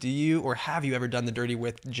says, do you or have you ever done the dirty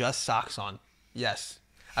with just socks on? Yes.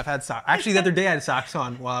 I've had socks. Actually, the other day I had socks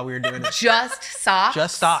on while we were doing it. Just socks.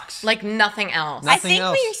 Just socks. Like nothing else. I Nothing think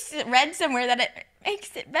else. we read somewhere that it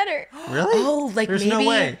makes it better. Really? Oh, like There's maybe. no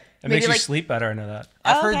way. It Maybe makes you like sleep better. I know that.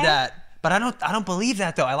 I've heard Okay. that. But I don't believe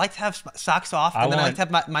that though. I like to have socks off, and then I like to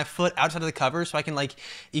have my foot outside of the cover so I can like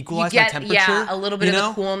equalize my temperature. Yeah, a little bit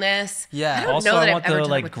of the coolness. Yeah. I don't Also, know that I I've want ever the done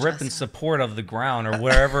it like with grip just and support of the ground or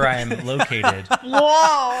wherever I am located.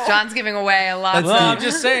 Whoa. John's giving away a lot. Well, I'm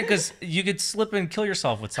just saying because you could slip and kill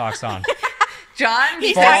yourself with socks on. John,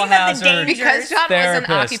 He's Fall talking about the hazard. dangers. because John was an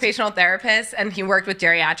Therapist. occupational therapist and he worked with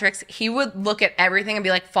geriatrics, he would look at everything and be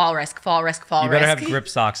like, fall risk, fall risk, fall You risk. better have grip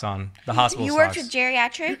socks on. The hospital You socks. worked with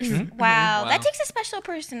geriatrics? Mm-hmm. Wow. That takes a special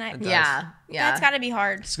person. Yeah, yeah. That's got to be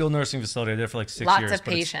hard. Skilled nursing facility. I did it for like 6 Lots years. of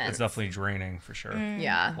but patience. It's definitely draining for sure.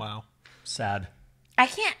 Yeah. Wow. Sad. I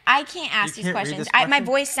can't ask these can't read questions. this My question?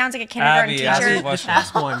 voice sounds like a kindergarten Abby, ask teacher. the question.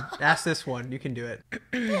 Ask one. Ask this one. You can do it.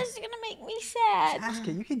 This is gonna make me sad. Ask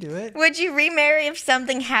it. You can do it. Would you remarry if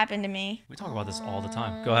something happened to me? We talk about this all the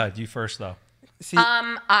time. Go ahead. You first though. See,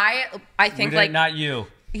 I think like not you.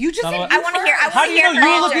 you just None said of you us- I want to hear. I How want do to you hear know? her You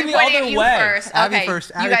were answer. looking the Pointing other at you way. first. Abby Okay, first,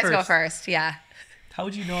 you Abby guys go first. first. Yeah. How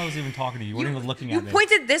would you know I was even talking to you? You weren't even looking at You me.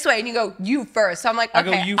 pointed this way and you go you first. So I'm like, I go,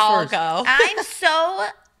 okay, you I'll first. go. I'm so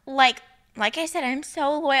like I said, I'm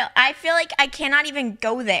so loyal. I feel like I cannot even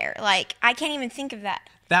go there. Like I can't even think of that.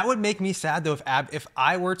 that would make me sad though if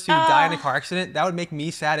I were to die in a car accident. That would make me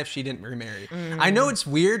sad if she didn't remarry. I know it's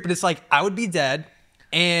weird, but it's like I would be dead.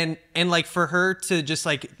 And like for her to just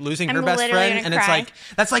like losing I'm her best literally friend, gonna and cry. it's like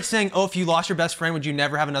that's like saying, oh, if you lost your best friend, would you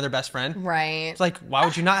never have another best friend? Right. It's like, why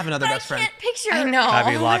would you not have another best I friend? can't picture. I know.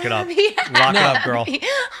 Abby, lock it up. Yeah. Lock it up, girl. I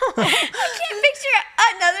can't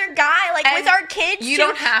picture another guy like And with our kids. you too.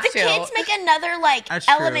 don't have the to. kids make another like That's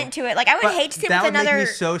true. element to it. Like I would But hate to sit that with would another. make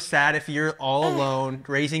me so sad if you're all alone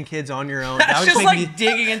raising kids on your own. That That's would just make like me.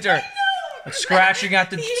 digging into her. Scratching at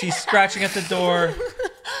the. She's scratching at the door.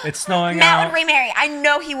 It's snowing Matt out. would remarry. I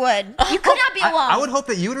know he would. You could not be alone. I would hope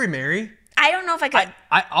that you would remarry. I don't know if I could.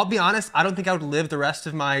 I'll be honest. I don't think I would live the rest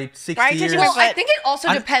of my 60 Right, 'cause years. you Well, I But- think it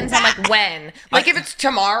also depends on like when. Like if it's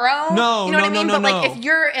tomorrow. No, you know what I no, mean? no, But no, like no. if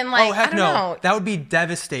you're in like Oh heck I don't no! know. That would be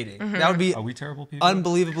devastating. That would be Are we terrible people?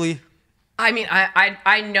 unbelievably. I mean,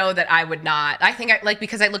 I know that I would not. I think I like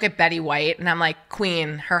because I look at Betty White and I'm like,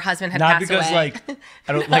 Queen, her husband had Not passed because away. like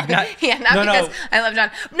I don't like not. Yeah, not no, because no. I love John.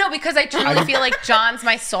 No, because I truly feel like John's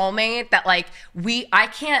my soulmate. That like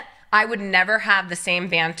I would never have the same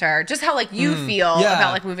banter. Just how like you feel yeah.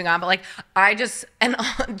 about like moving on, but like I just and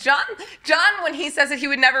John when he says that he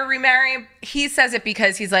would never remarry, he says it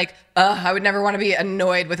because he's like, I would never want to be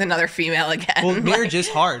annoyed with another female again. Well, Like, marriage is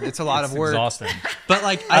hard. It's a lot of work. Exhausting. But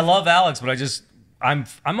like I love Alex, but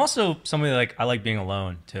I'm also somebody like I like being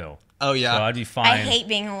alone too. Oh yeah. So I'd be fine. I hate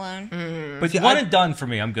being alone. But See, one I- and done for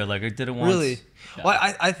me. I'm good. Like I did it once. Really? Yeah. Well,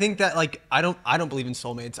 I think that like I don't believe in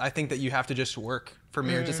soulmates. I think that you have to just work for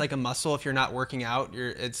marriage. It's like a muscle. If you're not working out,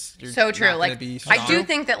 you're so true. not gonna Like be I do strong.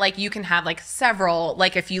 think that like you can have like several,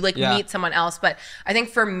 like if you like Yeah. meet someone else, but I think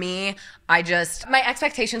for me, my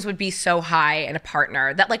expectations would be so high in a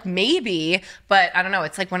partner that like maybe, but I don't know.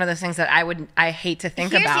 It's like one of those things that I hate to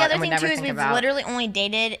think Here's about the other and would thing never too is think we've about. literally only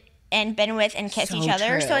dated and been with and kissed So each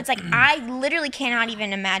other. true. So it's like I literally cannot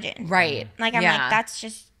even imagine. Right. Like I'm Yeah. like that's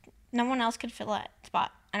just no one else could fill that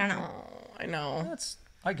spot. I don't know. I know. That's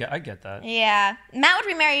I get that. Yeah, Matt would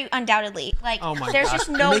remarry undoubtedly. Like Oh my there's gosh. just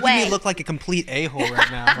You're no making way. me look like a complete a-hole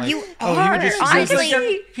right now. Like, You oh, are, you would just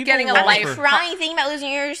honestly. People Getting a love life. her. Crying, thinking about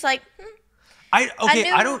losing, you're just like, Okay,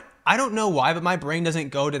 I knew- I don't know why, but my brain doesn't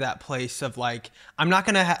go to that place of like I'm not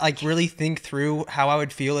gonna like really think through how I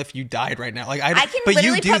would feel if you died right now. Like I can but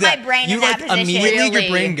literally you do put my that. brain you in that like position. immediately Really?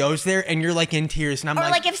 your brain goes there and you're like in tears and I'm or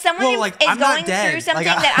like if someone whoa, is like, I'm not going dead. through something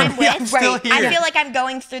Like, that I'm with, I'm still right, here. I feel like I'm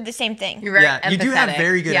going through the same thing. You're very Yeah, you do have empathetic.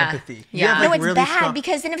 very good Yeah. empathy. You Yeah. have, No, like, it's really bad strong-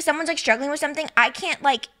 because then if someone's like struggling with something, I can't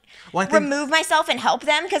like Well, I think- remove myself and help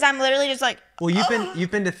them because I'm literally just like, Well,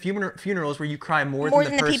 you've been to funerals where you cry more More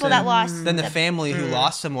than than the person people that lost than the family who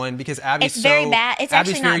lost someone because Abby's It's very so bad. It's Abby's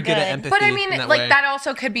actually very not good at good. empathy. But I mean, in that like way. that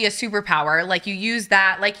also could be a superpower. Like you use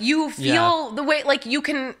that, like you feel the way, like you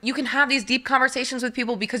can have these deep conversations with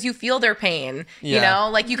people because you feel their pain. You Yeah. know,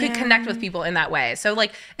 like you could connect with people in that way. So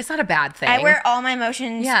like, it's not a bad thing. I wear all my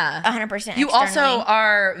emotions Yeah. 100%. You also externally.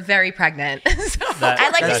 are very pregnant. So, I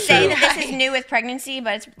like to That's say true. that this is new with pregnancy,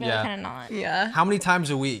 but it's really Yeah. kind of not. yeah. How many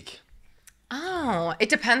times a week? Oh, it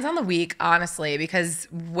depends on the week, honestly, because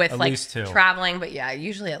with At like least 2. traveling, but yeah,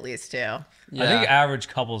 usually at least 2. I think average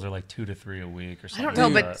couples are like 2 to 3 a week or I something. don't know,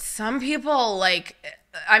 like but that. some people like,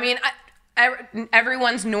 I mean,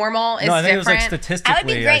 everyone's normal is No, I think different. it was like statistically. I would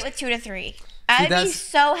be great with 2 to 3. I would be that's-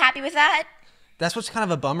 so happy with that. That's what's kind of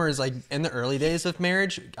a bummer is like in the early days of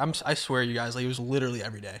marriage. I swear you guys, like it was literally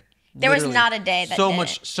every day. There was Literally. not a day that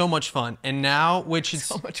didn't. So much fun. And now, which is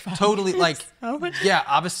So much fun. totally like, yeah,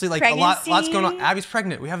 obviously like lots Pregnancy. going on. Abby's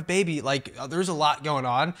pregnant. We have a baby. Like there's a lot going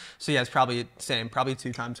on. So yeah, it's probably same, probably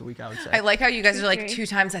 2 times a week, I would say. I like how you guys are like 2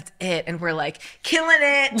 times, that's it. And we're like, killing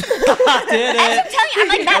it. Did it. I'm telling you, I'm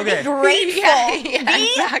like, that'd Okay. be grateful. Yeah, Be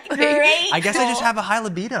exactly. grateful. I guess I just have a high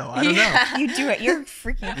libido. I don't know. You do it. You're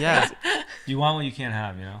freaking Yeah. You want what you can't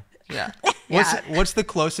have, you know? Yeah. What's the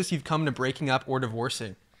closest you've come to breaking up or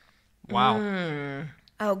divorcing? Wow.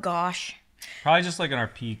 Oh gosh. Probably just like in our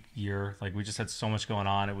peak year, like we just had so much going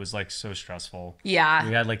on. It was like so stressful. Yeah.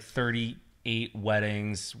 We had like 38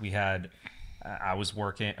 weddings. We had, I was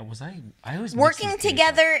working. Was I? I always mix Working these days up.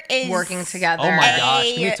 together is Working together. Oh my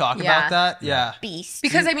gosh. Can we A- talk yeah. about that? Yeah. beast.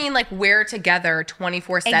 Because I mean, like we're together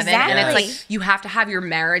 24/7, and it's Exactly. like you have to have your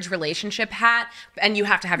marriage relationship hat, and you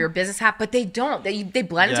have to have your business hat, but they don't. They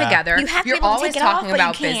blend Yeah. together. You have to You're be able to always take it off, talking but you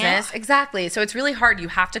about can't. business, exactly. So it's really hard. You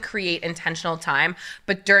have to create intentional time.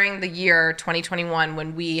 But during the year 2021,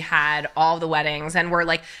 when we had all the weddings, and we're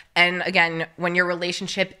like, and again, when your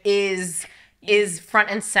relationship is front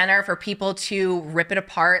and center for people to rip it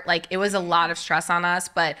apart. Like it was a lot of stress on us,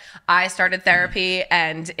 but I started therapy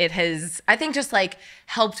and it has, I think, just like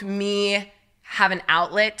helped me have an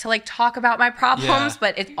outlet to like talk about my problems, Yeah.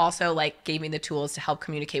 but it also like gave me the tools to help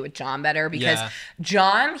communicate with John better because Yeah.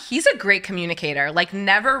 John, he's a great communicator, like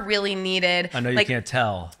never really needed I know you like can't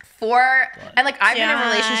tell. and like I've been in John.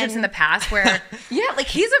 relationships in the past where yeah, like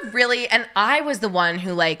he's a really, and I was the one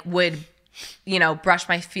who like would, you know, brush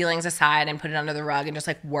my feelings aside and put it under the rug and just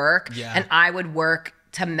like work. Yeah. And I would work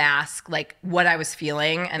to mask like what I was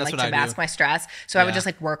feeling and That's like what to I mask do. my stress. So I would Yeah. just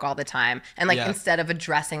like work all the time and like Yeah. instead of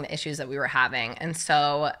addressing the issues that we were having. And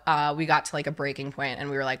so we got to like a breaking point and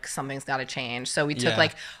we were like, something's got to change. So we took Yeah.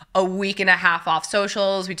 like a week and a half off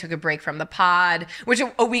socials. We took a break from the pod, which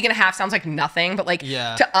a week and a half sounds like nothing, but like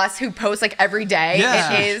Yeah. to us who post like every day,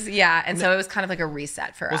 Yeah. it is. Yeah. And so it was kind of like a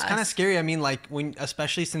reset for Well, us. it's kind of scary. I mean, like when,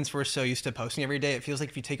 especially since we're so used to posting every day, it feels like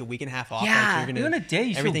if you take a week and a half off, Yeah. like you're gonna Even a day you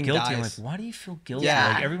feel everything guilty. I'm dies. like, why do you feel guilty? Yeah.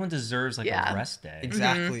 Like everyone deserves like Yeah. a rest day.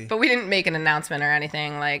 Exactly. But we didn't make an announcement or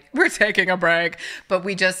anything like we're taking a break. But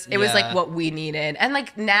we just it was Yeah. like what we needed. And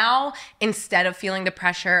like now, instead of feeling the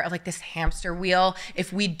pressure of like this hamster wheel,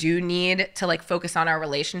 if we do need to like focus on our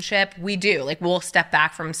relationship, we do. Like we'll step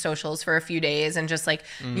back from socials for a few days and just like,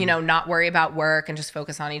 you know, not worry about work and just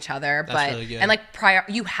focus on each other. That's but really good. and like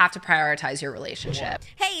you have to prioritize your relationship.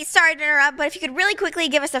 Hey, sorry to interrupt, but if you could really quickly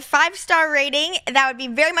give us a 5-star rating, that would be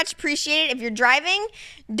very much appreciated. If you're driving,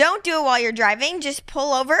 don't do it while you're driving. Just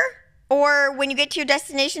pull over, or when you get to your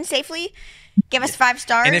destination safely, give us 5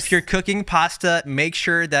 stars. And if you're cooking pasta, make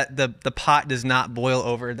sure that the pot does not boil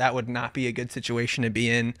over. That would not be a good situation to be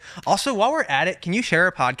in. Also, while we're at it, can you share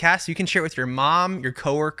a podcast? You can share it with your mom, your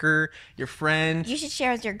coworker, your friend, you should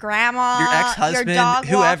share with your grandma, your ex-husband, your dog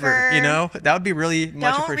whoever. walker. You know, that would be really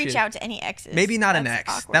much Don't appreciated. reach out to any exes. Maybe not an That's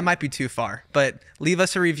ex. awkward. That might be too far. But leave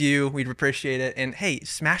us a review. We'd appreciate it. And hey,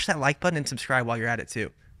 smash that like button and subscribe while you're at it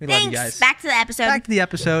too. We love you guys. Thanks. Back to the episode. Back to the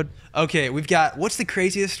episode. Okay, we've got what's the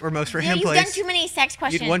craziest or most random You've place done too many sex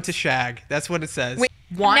questions. you'd want to shag? That's what it says. Wait,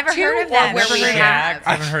 want Never to heard of or that. where Never we heard of have?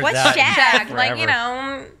 I haven't heard What's that. in shag? Shag, like, you forever.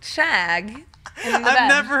 know, shag. in the I've bed.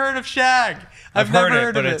 never heard of shag. I've never heard it,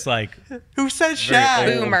 heard but of it's like Who says shag?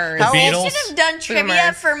 old. Boomers. The How old- Beatles. We should have done trivia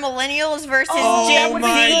Boomers. for millennials versus Oh Gen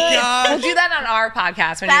my Z. God. We'll do that on our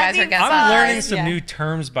podcast when That'd you guys are be guests. fun. I'm learning some Yeah. new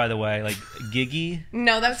terms, by the way, like giggy.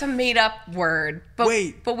 No, that's a made up word. But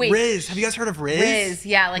Wait, wait. Riz. Have you guys heard of Riz? Riz,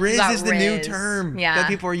 yeah, like you Riz got is the new Riz. term Yeah. that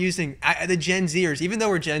people are using. The Gen Zers, even though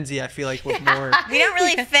we're Gen Z, I feel like we're more. We don't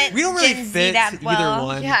really fit. We don't really Gen Z fit that either well.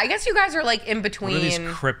 one. Yeah, I guess you guys are like in What are these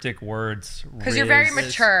between cryptic words? because you're very Riz.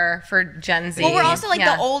 mature for Gen Z. Well, we're also like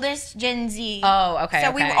Yeah. the oldest Gen Z. Oh, okay.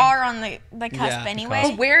 So we okay. are on the cusp Yeah, the anyway.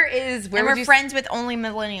 cusp. But where and would we're you friends with only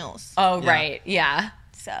millennials. Oh, Yeah. right. Yeah.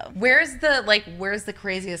 So Where's the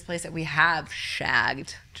craziest place that we have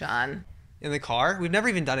shagged, John? In the car? We've never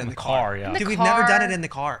even done it in the car, yeah. Dude, the we've never done car? it in the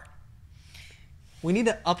car. We need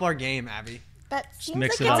to up our game, Abby. that seems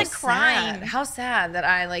mix like it it's up. a crime. Sad. How sad that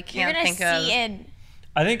I like You're can't gonna think see of it.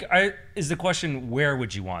 I think is the question, where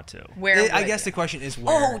would you want to? where. I would- guess the question is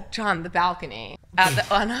where. Oh, John, the balcony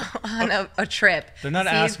on a trip. They're not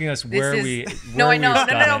asking us this where is- we- No, where I know, we've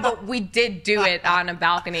no, done it. but we did do it on a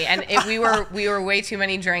balcony, and we were way too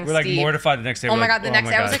many drinks. We're like deep. mortified the next day. Oh We're my like, god! The next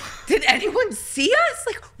day, I was like, "Did anyone see us?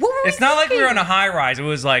 Like, what were we it's not like we were on thinking?" a high rise. It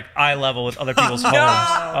was like eye level with other people's homes.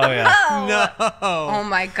 Oh yeah. No. Oh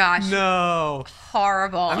my gosh! No.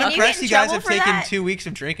 Horrible. I'm you impressed get in you guys trouble have for taken that? 2 weeks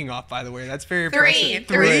of drinking off, by the way. That's very Three. impressive.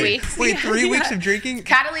 Wait, 3 weeks. Wait, 3 weeks of drinking?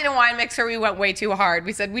 Catalina wine mixer, we went way too hard.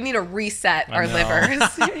 We said we need to reset our know.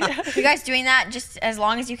 livers. You guys doing that just as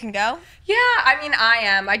long as you can go? Yeah, I mean, I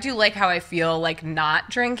am. I do like how I feel like not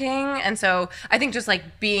drinking. And so I think just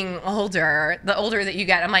like being older, the older that you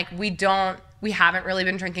get, I'm like, we haven't really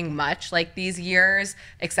been drinking much like these years,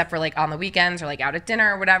 except for like on the weekends or like out at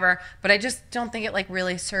dinner or whatever. But I just don't think it like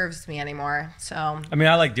really serves me anymore. So I mean,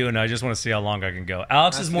 I like doing it. I just want to see how long I can go.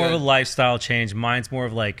 Alex is more of a lifestyle change. Mine's more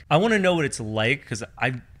of like, I want to know what it's like because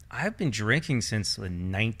I've been drinking since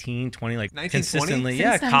 19, 20, like 19, consistently. 20?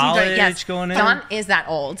 Yeah, Since college, 19, yes. going in. John is that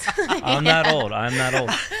old. I'm that old.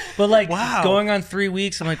 But like Wow. going on 3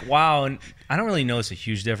 weeks, I'm like, wow. And I don't really notice a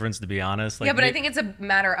huge difference, to be honest. Like, Yeah, but I think it's a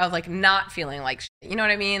matter of like not feeling like you know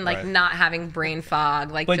what I mean? Like Right. not having brain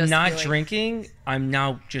fog. Like But just not feeling- drinking, I'm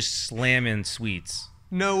now just slamming sweets.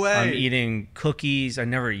 No way. I'm eating cookies. I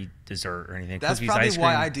never eat dessert or anything. That's cookies, probably ice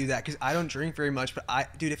why cream. I do that, because I don't drink very much. But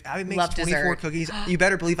dude, if Abby makes Love 24 dessert. cookies, you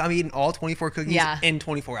better believe I'm eating all 24 cookies Yeah. in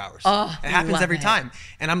 24 hours. Oh, it happens love every it. time.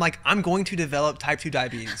 And I'm like, I'm going to develop type 2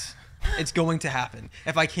 diabetes. It's going to happen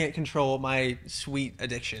if I can't control my sweet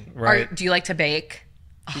addiction. Right. Do you like to bake?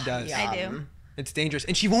 She does. yeah. I do. It's dangerous.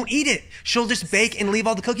 And she won't eat it. She'll just bake and leave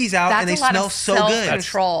all the cookies out, and they That's a lot smell of so good.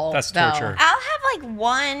 self-control. That's though. torture. I'll have like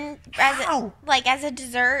one How? as a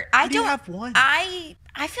dessert. I do you don't have one?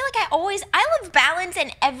 I feel like I love balance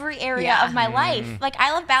in every area Yeah. of my life. Like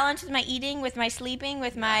I love balance with my eating, with my sleeping,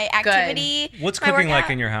 with my activity. What's my cooking like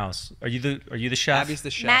workout. in your house? Are you the chef? Abby's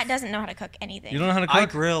the chef. Matt doesn't know how to cook anything. You don't know how to cook? I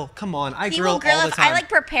grill. Come on, I He grill will grill all the if time. I like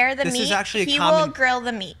prepare the This meat. is actually a he common- will grill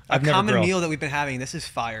the meat. I've A never common grilled. meal that we've been having. This is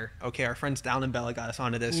fire. Okay, our friends down in Bella got us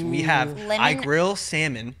onto this. We have I Lemon- grill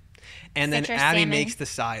salmon, and then Citrus Abby salmon. makes the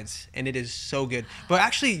sides, and it is so good. But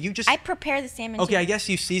actually, you just I prepare the salmon. okay. too. I guess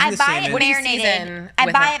you season I the buy salmon. it What do you marinated. season I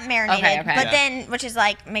with buy it? it marinated, Okay, okay. but Yeah. then which is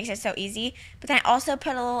like makes it so easy. But then I also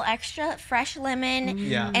put a little extra fresh lemon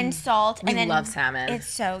Yeah. and salt. We and then love salmon. It's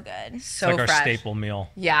so good. It's So like our fresh. staple meal.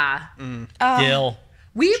 Yeah. Dill.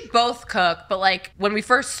 We both cook, but like when we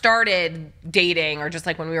first started dating or just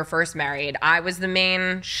like when we were first married, I was the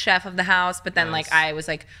main chef of the house, but then like I was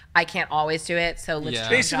like, I can't always do it, so let's Yeah. change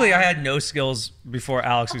Basically, up. I had no skills before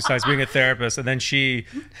Alex, besides being a therapist, and then she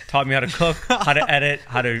taught me how to cook, how to edit,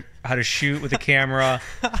 how to shoot with a camera.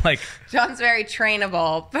 Like, John's very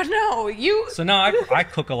trainable, but no, you. so now I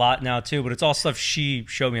cook a lot now too, but it's all stuff she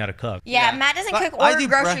showed me how to cook. Yeah, Yeah. Matt doesn't But cook I or do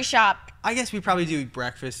grocery brunch. shop. I guess we probably do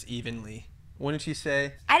breakfast evenly. Wouldn't you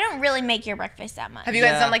say? I don't really make your breakfast that much. Have you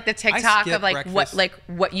guys Yeah. done like the I TikTok skip of like breakfast.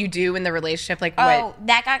 what you do in the relationship? Like Oh, what?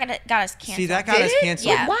 that got us canceled. See, that got us Did it?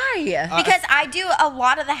 canceled. Yeah. Why? Because I do a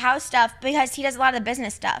lot of the house stuff because he does a lot of the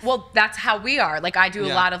business stuff. Well, that's how we are. Like I do a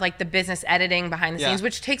Yeah. lot of like the business editing behind the Yeah. scenes,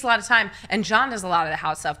 which takes a lot of time, and John does a lot of the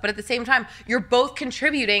house stuff. But at the same time, you're both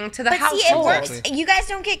contributing to the but household. see, it works. Exactly. You guys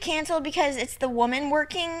don't get canceled because it's the woman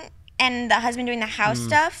working and the husband doing the house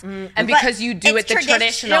stuff. And But because you do it it's the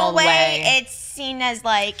traditional way. It's seen as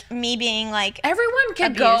like me being like Everyone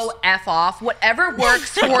can abused. go F off. Whatever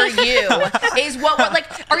works for you is what like,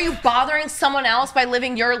 are you bothering someone else by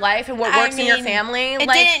living your life and what works in your family? It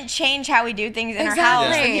Like, didn't change how we do things in our Exactly.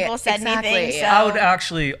 house when people said Exactly. anything. So I would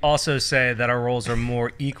actually also say that our roles are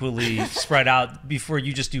more equally spread out before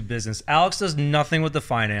you just do business. Alex does nothing with the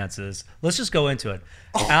finances. Let's just go into it.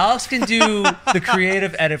 Alex can do the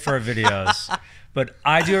creative edit for our videos, but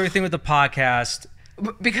I do everything with the podcast,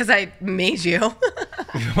 because I made you.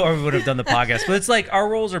 or we would have done the podcast. But it's like our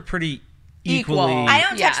roles are pretty equally. Equal. I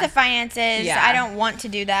don't Yeah. touch the finances. Yeah. I don't want to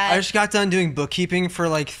do that. I just got done doing bookkeeping for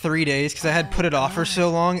like 3 days because I had put it off for so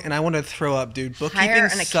long, and I wanted to throw up, dude. Bookkeeping Hire an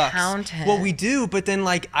sucks. accountant. Well, we do, but then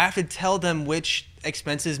like I have to tell them which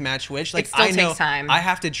expenses match which. Like still I know takes time. I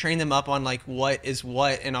have to train them up on like what is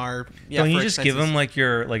what in our. Yeah, Don't you for just give expenses. them like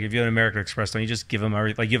your if you have an American Express? Don't you just give them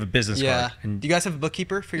like you have a business Yeah. card? And Do you guys have a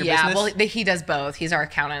bookkeeper for your Yeah, business? well, he does both. He's our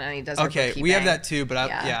accountant and he does our okay, bookkeeping. we have that too, but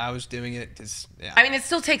Yeah. I was doing it because yeah. I mean, it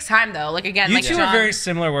still takes time though. Like again, you like two John, are very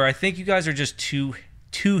similar. Where I think you guys are just too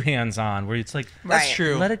hands on. Where it's like That's Right.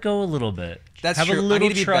 true. let it go a little bit. That's have true. I a need little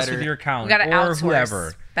to be trust better. with your we accountant gotta or outsource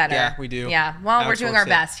whoever. better. Yeah, we do. Yeah, well, we're doing Outsource our it.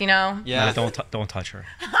 best, you know. Yeah. Don't touch her.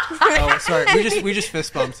 Oh, sorry. We just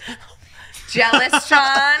fist bumped. Jealous,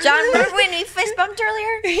 John. John, remember when we fist bumped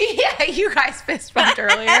earlier? Yeah, you guys fist bumped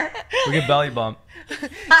earlier. We get belly bump.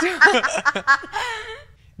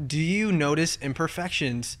 Do you notice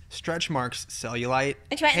imperfections, stretch marks, cellulite,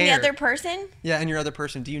 Which went in the hair? other person? Yeah, and your other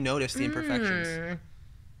person. Do you notice the imperfections?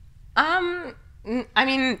 I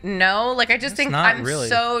mean, no. Like, I just think not I'm really.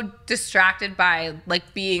 so distracted by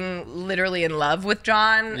like being literally in love with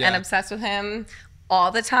John Yeah. and obsessed with him. all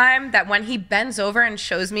the time that when he bends over and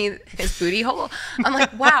shows me his booty hole, I'm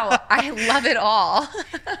like, wow, I love it all.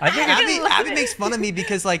 I think Abby makes fun of me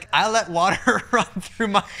because like I let water run through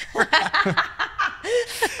my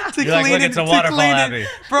to You're like, look, it's a waterfall, Abby.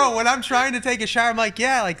 Bro, when I'm trying to take a shower, I'm like,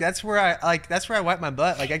 yeah, like that's where I wipe my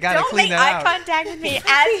butt. Like I gotta Don't clean make that eye out. contact with me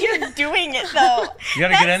as you're doing it, though. You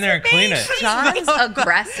gotta get in there and clean it. John's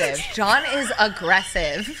aggressive. John is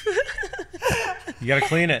aggressive. You gotta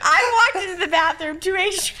clean it. I walked into the bathroom to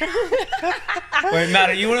a shower. Wait, Matt,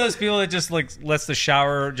 are you one of those people that just like lets the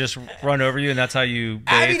shower just run over you and that's how you bathe?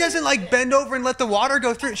 Abby doesn't like bend over and let the water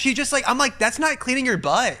go through. She just like I'm like that's not cleaning your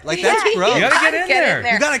butt. Like that's Yeah, gross. You gotta get in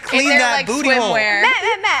there. You gotta clean If they're, that like, booty hole. swimwear.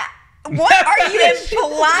 Matt, what are you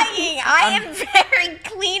implying? I am very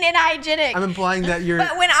clean and hygienic. I'm implying that you're.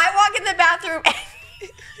 But when I walk in the bathroom,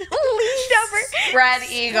 leaned over, Spread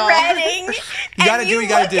eagle. spreading, You gotta do what you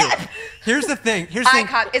gotta look do. at- Here's the thing. It's Eye we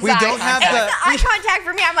contact. don't have And the. it's the eye contact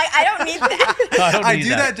for me. I'm like, I don't need that. I don't I need do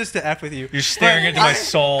that just to f with you. You're staring into my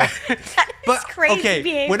soul. That is But crazy okay,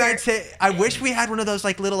 behavior. when I'd say, I wish we had one of those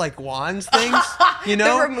like little like wands things, you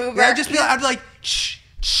know? remover. I'd just be like, I'd be like, shh,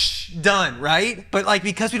 shh, done, right? But like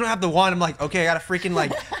because we don't have the wand, I'm like, okay, I gotta freaking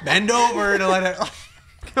like bend over to let it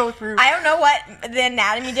go through. I don't know what the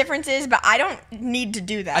anatomy difference is, but I don't need to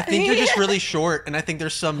do that. I think you're just really short, and I think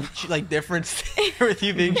there's some like difference there with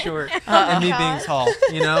you being short and me being tall.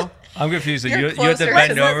 You know? I'm confused. You're You have to closer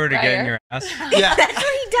bend to over to get in Briar. your ass. Yeah. That's what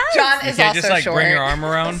he does. John You is can't also just like short. bring your arm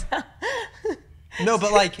around. No,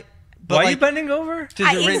 but like. But Why are like, you bending over? to the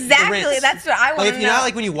rin- the Exactly. rinse. That's what I want Like to if you know, know. how,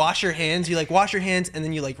 like when you wash your hands, you like wash your hands and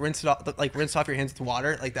then you like rinse off your hands with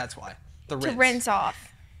water. Like that's why the rinse. to rinse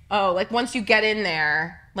off. Oh, like once you get in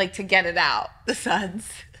there, like to get it out, the suds.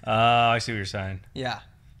 Oh, I see what you're saying. Yeah.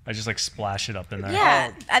 I just like splash it up in there.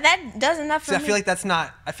 Yeah, that does enough for So I me. feel like that's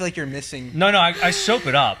not. I feel like you're missing. No, I soap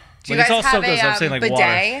it up. Do you Like, guys it's all have soaked up, so I'm a saying like bidet?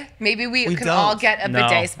 water. Maybe we We can don't. all get a No.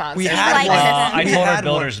 bidet sponsor. We had Like one. that. I We told our had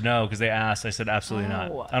builders no because they asked. I said absolutely Oh.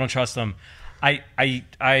 not. I don't trust them. I I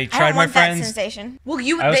tried don't my want that friends. sensation. Well, I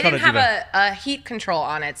they was didn't called a have a heat control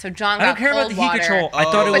on it, so John got I don't care about cold the heat water. control. I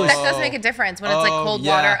thought it But was. that does make a difference when it's like Oh, cold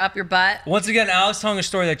yeah. water up your butt. Once again, Alex telling a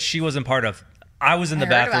story that she wasn't part of. I was in the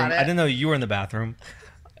heard bathroom. about it. I didn't know you were in the bathroom.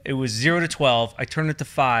 It was 0 to 12. I turned it to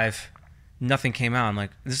 5. Nothing came out. I'm like,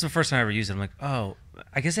 this is the first time I ever used it. I'm like, oh,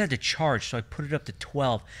 I guess I had to charge, so I put it up to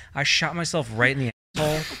 12. I shot myself right in the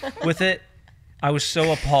asshole with it. I was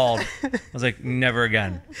so appalled. I was like, never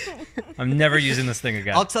again. I'm never using this thing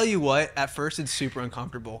again. I'll tell you what. At first, it's super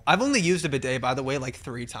uncomfortable. I've only used a bidet, by the way, like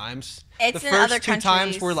 3 times. It's the in first other 2 times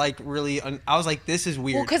countries. were like really. I was like, this is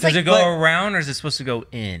weird. Well, 'cause, Does like, it go but- around or is it supposed to go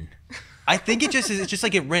in? I think it just is. It's just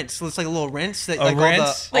like it rinse. So it's like a little rinse that A like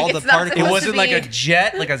rinse? all Like, the it's not particles. It supposed wasn't to like be- a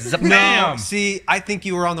jet, like a zip. No, Bam! see, I think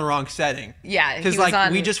you were on the wrong setting. Yeah, he because was like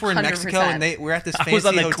on we just were in Mexico 100%. and we're at this fancy I was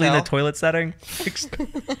on the hotel. clean the toilet setting.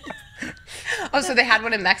 Oh, so they had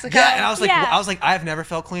one in Mexico? Yeah, and I was like, Yeah. I have never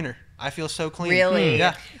felt cleaner. I feel so clean. Really?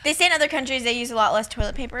 Yeah. They say in other countries they use a lot less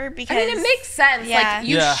toilet paper because I mean, it makes sense. Yeah. Like,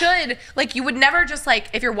 you Yeah. should, like, you would never just, like,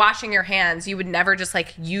 if you're washing your hands, you would never just,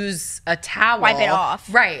 like, use a towel. Wipe it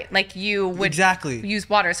off. Right. Like, you would Exactly. use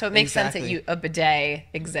water. So it makes sense Exactly. that a bidet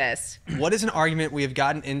exists. What is an argument we have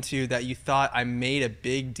gotten into that you thought I made a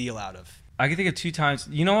big deal out of? I can think of 2 times.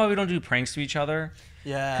 You know why we don't do pranks to each other?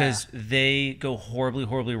 Yeah. Because they go horribly,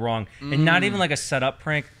 horribly wrong. And not even like a setup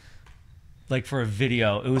prank, like for a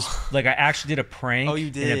video. It was like I actually did a prank. Oh, you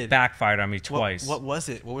And did? it backfired on me twice. What was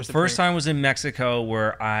it? What was the First prank? time was in Mexico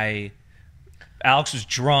where Alex was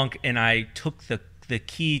drunk and I took the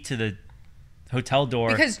key to the hotel door.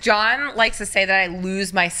 Because John likes to say that I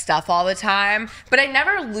lose my stuff all the time, but I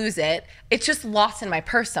never lose it. It's just lost in my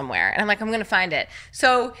purse somewhere. And I'm like, I'm going to find it.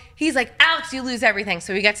 So he's like, Alex, you lose everything.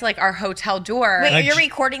 So we get to like our hotel door. Wait, Like, you're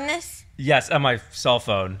recording this? Yes, on my cell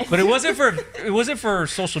phone, but it wasn't for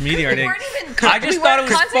social media or We anything. weren't even I just we thought weren't it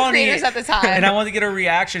was content funny, creators at the time. and I wanted to get a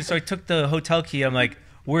reaction, so I took the hotel key. I'm like,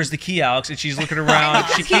 "Where's the key, Alex?" And she's looking around.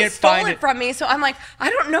 She he can't stole find it it. from me. So I'm like, I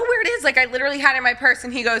don't know where it is. Like, I literally had it in my purse,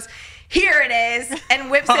 and he goes, "Here it is,"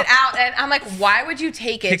 and whips it out. And I'm like, why would you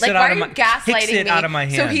take it? Kicks Like, it why out are of you my- gaslighting kicks it me? out of my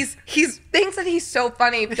So hand. he's thinks that he's so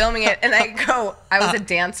funny filming it. And I go, I was a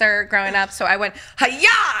dancer growing up, so I went, "Hi-ya!"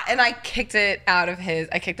 and I kicked it out of his.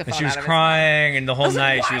 I kicked the phone And she was out of his crying, and the whole I was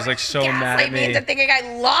like, night she "Why was would like you so mad gaslight at me me. into thinking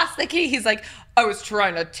I lost the key." He's like, "I was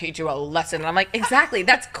trying to teach you a lesson." And I'm like, exactly.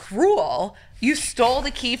 That's cruel. You stole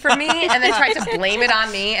the key from me and then tried to blame it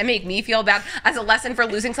on me and make me feel bad as a lesson for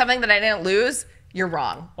losing something that I didn't lose. You're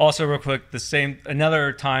wrong. Also, real quick,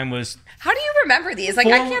 another time was How do you remember these? Like,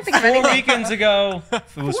 I can't think of anything. 4 weekends ago. It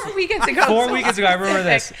was 4 weekends ago. 4 So weekends ago. I remember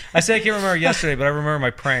this. specific. I said I can't remember yesterday, but I remember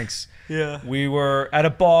my pranks. Yeah. We were at a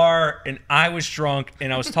bar, and I was drunk,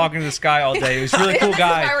 and I was talking to this guy all day. He was a really cool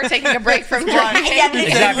guy. Why we're taking a break from drinking. Yeah, this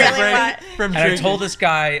is Exactly. really what. From And I drinking. told this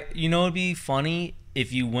guy, you know, it'd be funny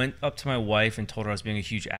if you went up to my wife and told her I was being a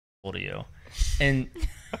huge asshole to you. And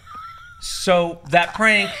so that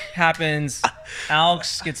prank happens.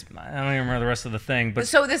 Alex gets, I don't even remember the rest of the thing, but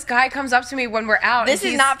So this guy comes up to me when we're out. This and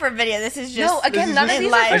is he's- not for video. This is just No, again, none of in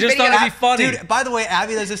these life. are I just for thought video. it'd be funny. Dude, by the way,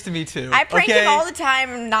 Abby does this to me too. I prank okay? him all the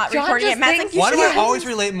time, not John recording just it. Matt's thinks- like, Why you do I should- always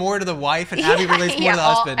relate more to the wife and Abby relates more to the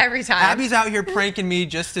husband? every time. Abby's out here pranking me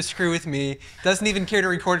just to screw with me. Doesn't even care to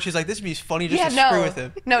record it. She's like, this would be funny just to screw with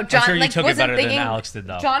him. No, John, sure you like, took it wasn't better than thinking, Alex did,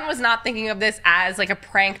 though. John was not thinking of this as like a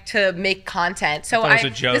prank to make content. So thought it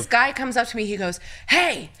was a joke. this guy comes up to me, he goes,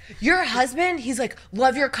 "Hey, your husband, he's like,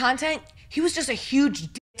 love your content. He was just a huge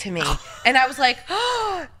dick to me." And I was like,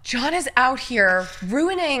 "Oh, John is out here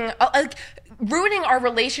ruining our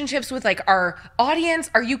relationships with like our audience.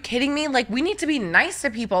 Are you kidding me? Like, we need to be nice to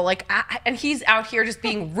people. Like, and he's out here just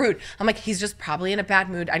being rude." I'm like, "He's just probably in a bad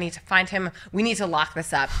mood. I need to find him. We need to lock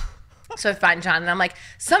this up." So I find John, and I'm like,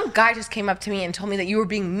 "Some guy just came up to me and told me that you were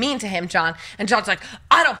being mean to him, John." And John's like,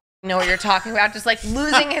 "I don't know what you're talking about," just like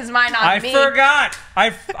losing his mind on me. forgot.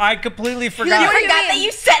 I completely forgot. You What do you forgot mean? that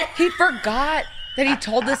you said it. He forgot that he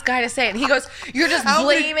told this guy to say it. And he goes, "You're just How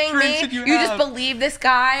many blaming drinks me. did you You just have?" believe this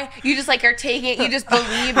guy. You just like are taking it. You just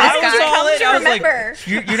believe this I was guy." all in. to I was remember. like,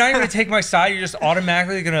 you're not even going to take my side. You're just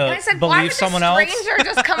automatically going And I to said, "Why believe would someone a else. stranger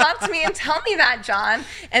just come up to me and tell me that, John?"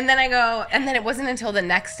 And then I go, and then it wasn't until the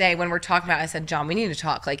next day when we're talking about it, I said, "John, we need to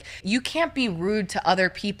talk. Like, you can't be rude to other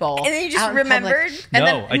people." And then you just out in public." remembered? And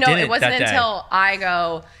No, I no, didn't it wasn't that day. until I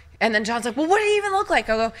go, and then John's like, "Well, what did he even look like?"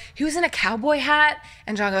 I go, "He was in a cowboy hat."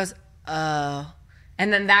 And John goes, "Oh."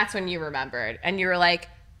 And then that's when you remembered, and you were like,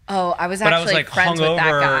 "Oh, I was But actually I was like friends with that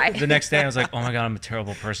guy." hungover the next day. I was like, oh my God, I'm a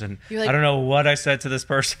terrible person. You're like- I don't know what I said to this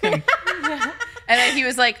person. And then he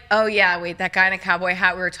was like, "Oh yeah, wait, that guy in a cowboy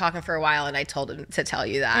hat. We were talking for a while, and I told him to tell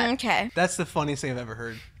you that." Okay. That's the funniest thing I've ever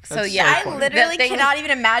heard. So, That's yeah, I funny. literally That thing- cannot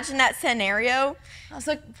even imagine that scenario. I was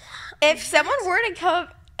like, If someone were to come,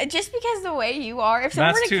 just because the way you are, if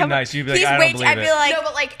someone That's were to too come, nice. You'd be like, he's I don't way. believe I'd be it. like, no,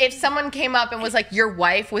 but like if someone came up and was like, "Your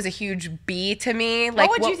wife was a huge B to me," like,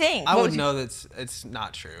 what would you think? I What would know that it's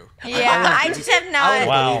not true. Yeah, I just have I not. wouldn't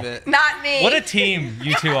Wow. believe it. Not me. What a team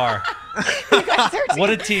you two are. What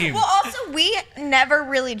a team. Well, also we never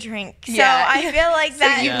really drink, so Yeah. I feel like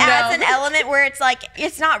that you adds know. an element where it's like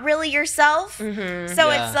it's not really yourself. So Yeah.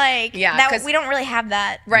 it's like Yeah, that 'cause- we don't really have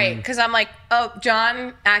that. Right, because I'm like, "Oh,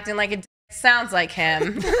 John acting like a d- sounds like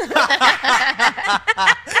him."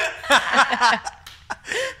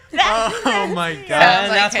 Oh my god. Sounds And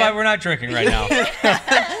like that's why him. we're not drinking right now.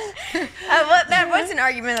 That was an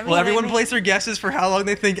argument. That Well, was everyone like, place their guesses for how long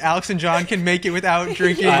they think Alex and John can make it without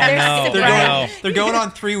drinking. I know. They're I going, know. they're going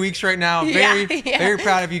on 3 weeks right now. Yeah, Very, yeah. very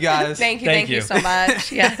proud of you guys. Thank you Thank you you. so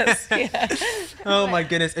much. Yes, yes. Oh my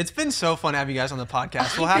goodness, it's been so fun having you guys on the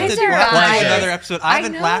podcast. We'll have guys to, are we'll have to do awesome. another episode. I I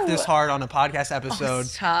haven't laughed know. this hard on a podcast episode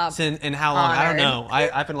stop. since in how long? I don't Honored.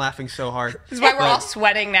 know. I've been laughing so hard. This is why we're But- all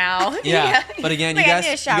sweating now. Yeah, but again, you Like, I guys, need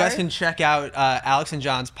a you shower. guys can check out Alex and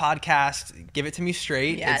John's podcast. Give it to me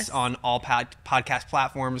straight. Yes. It's on all podcast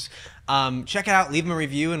platforms. Check it out. Leave them a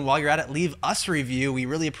review, and while you're at it, leave us a review. We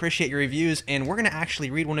really appreciate your reviews, and we're gonna actually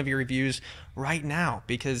read one of your reviews right now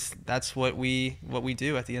because that's what we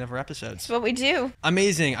do at the end of our episodes. That's what we do.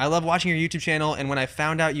 Amazing. I love watching your YouTube channel, and when I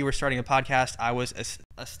found out you were starting a podcast, I was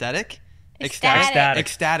ecstatic.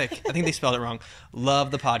 Ecstatic. I think they spelled it wrong.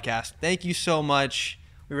 Love the podcast. Thank you so much.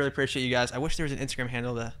 We really appreciate you guys. I wish there was an Instagram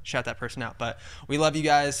handle to shout that person out, but we love you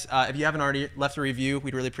guys. If you haven't already left a review,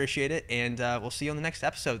 we'd really appreciate it, and we'll see you on the next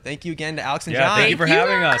episode. Thank you again to Alex and Yeah, John. thank you for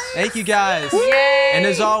having us. Thank you guys. Yay. And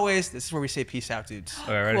as always, this is where we say peace out, dudes.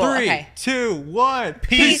 All right, ready? Well, 3, okay. 2, 1.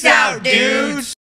 Peace out, dudes.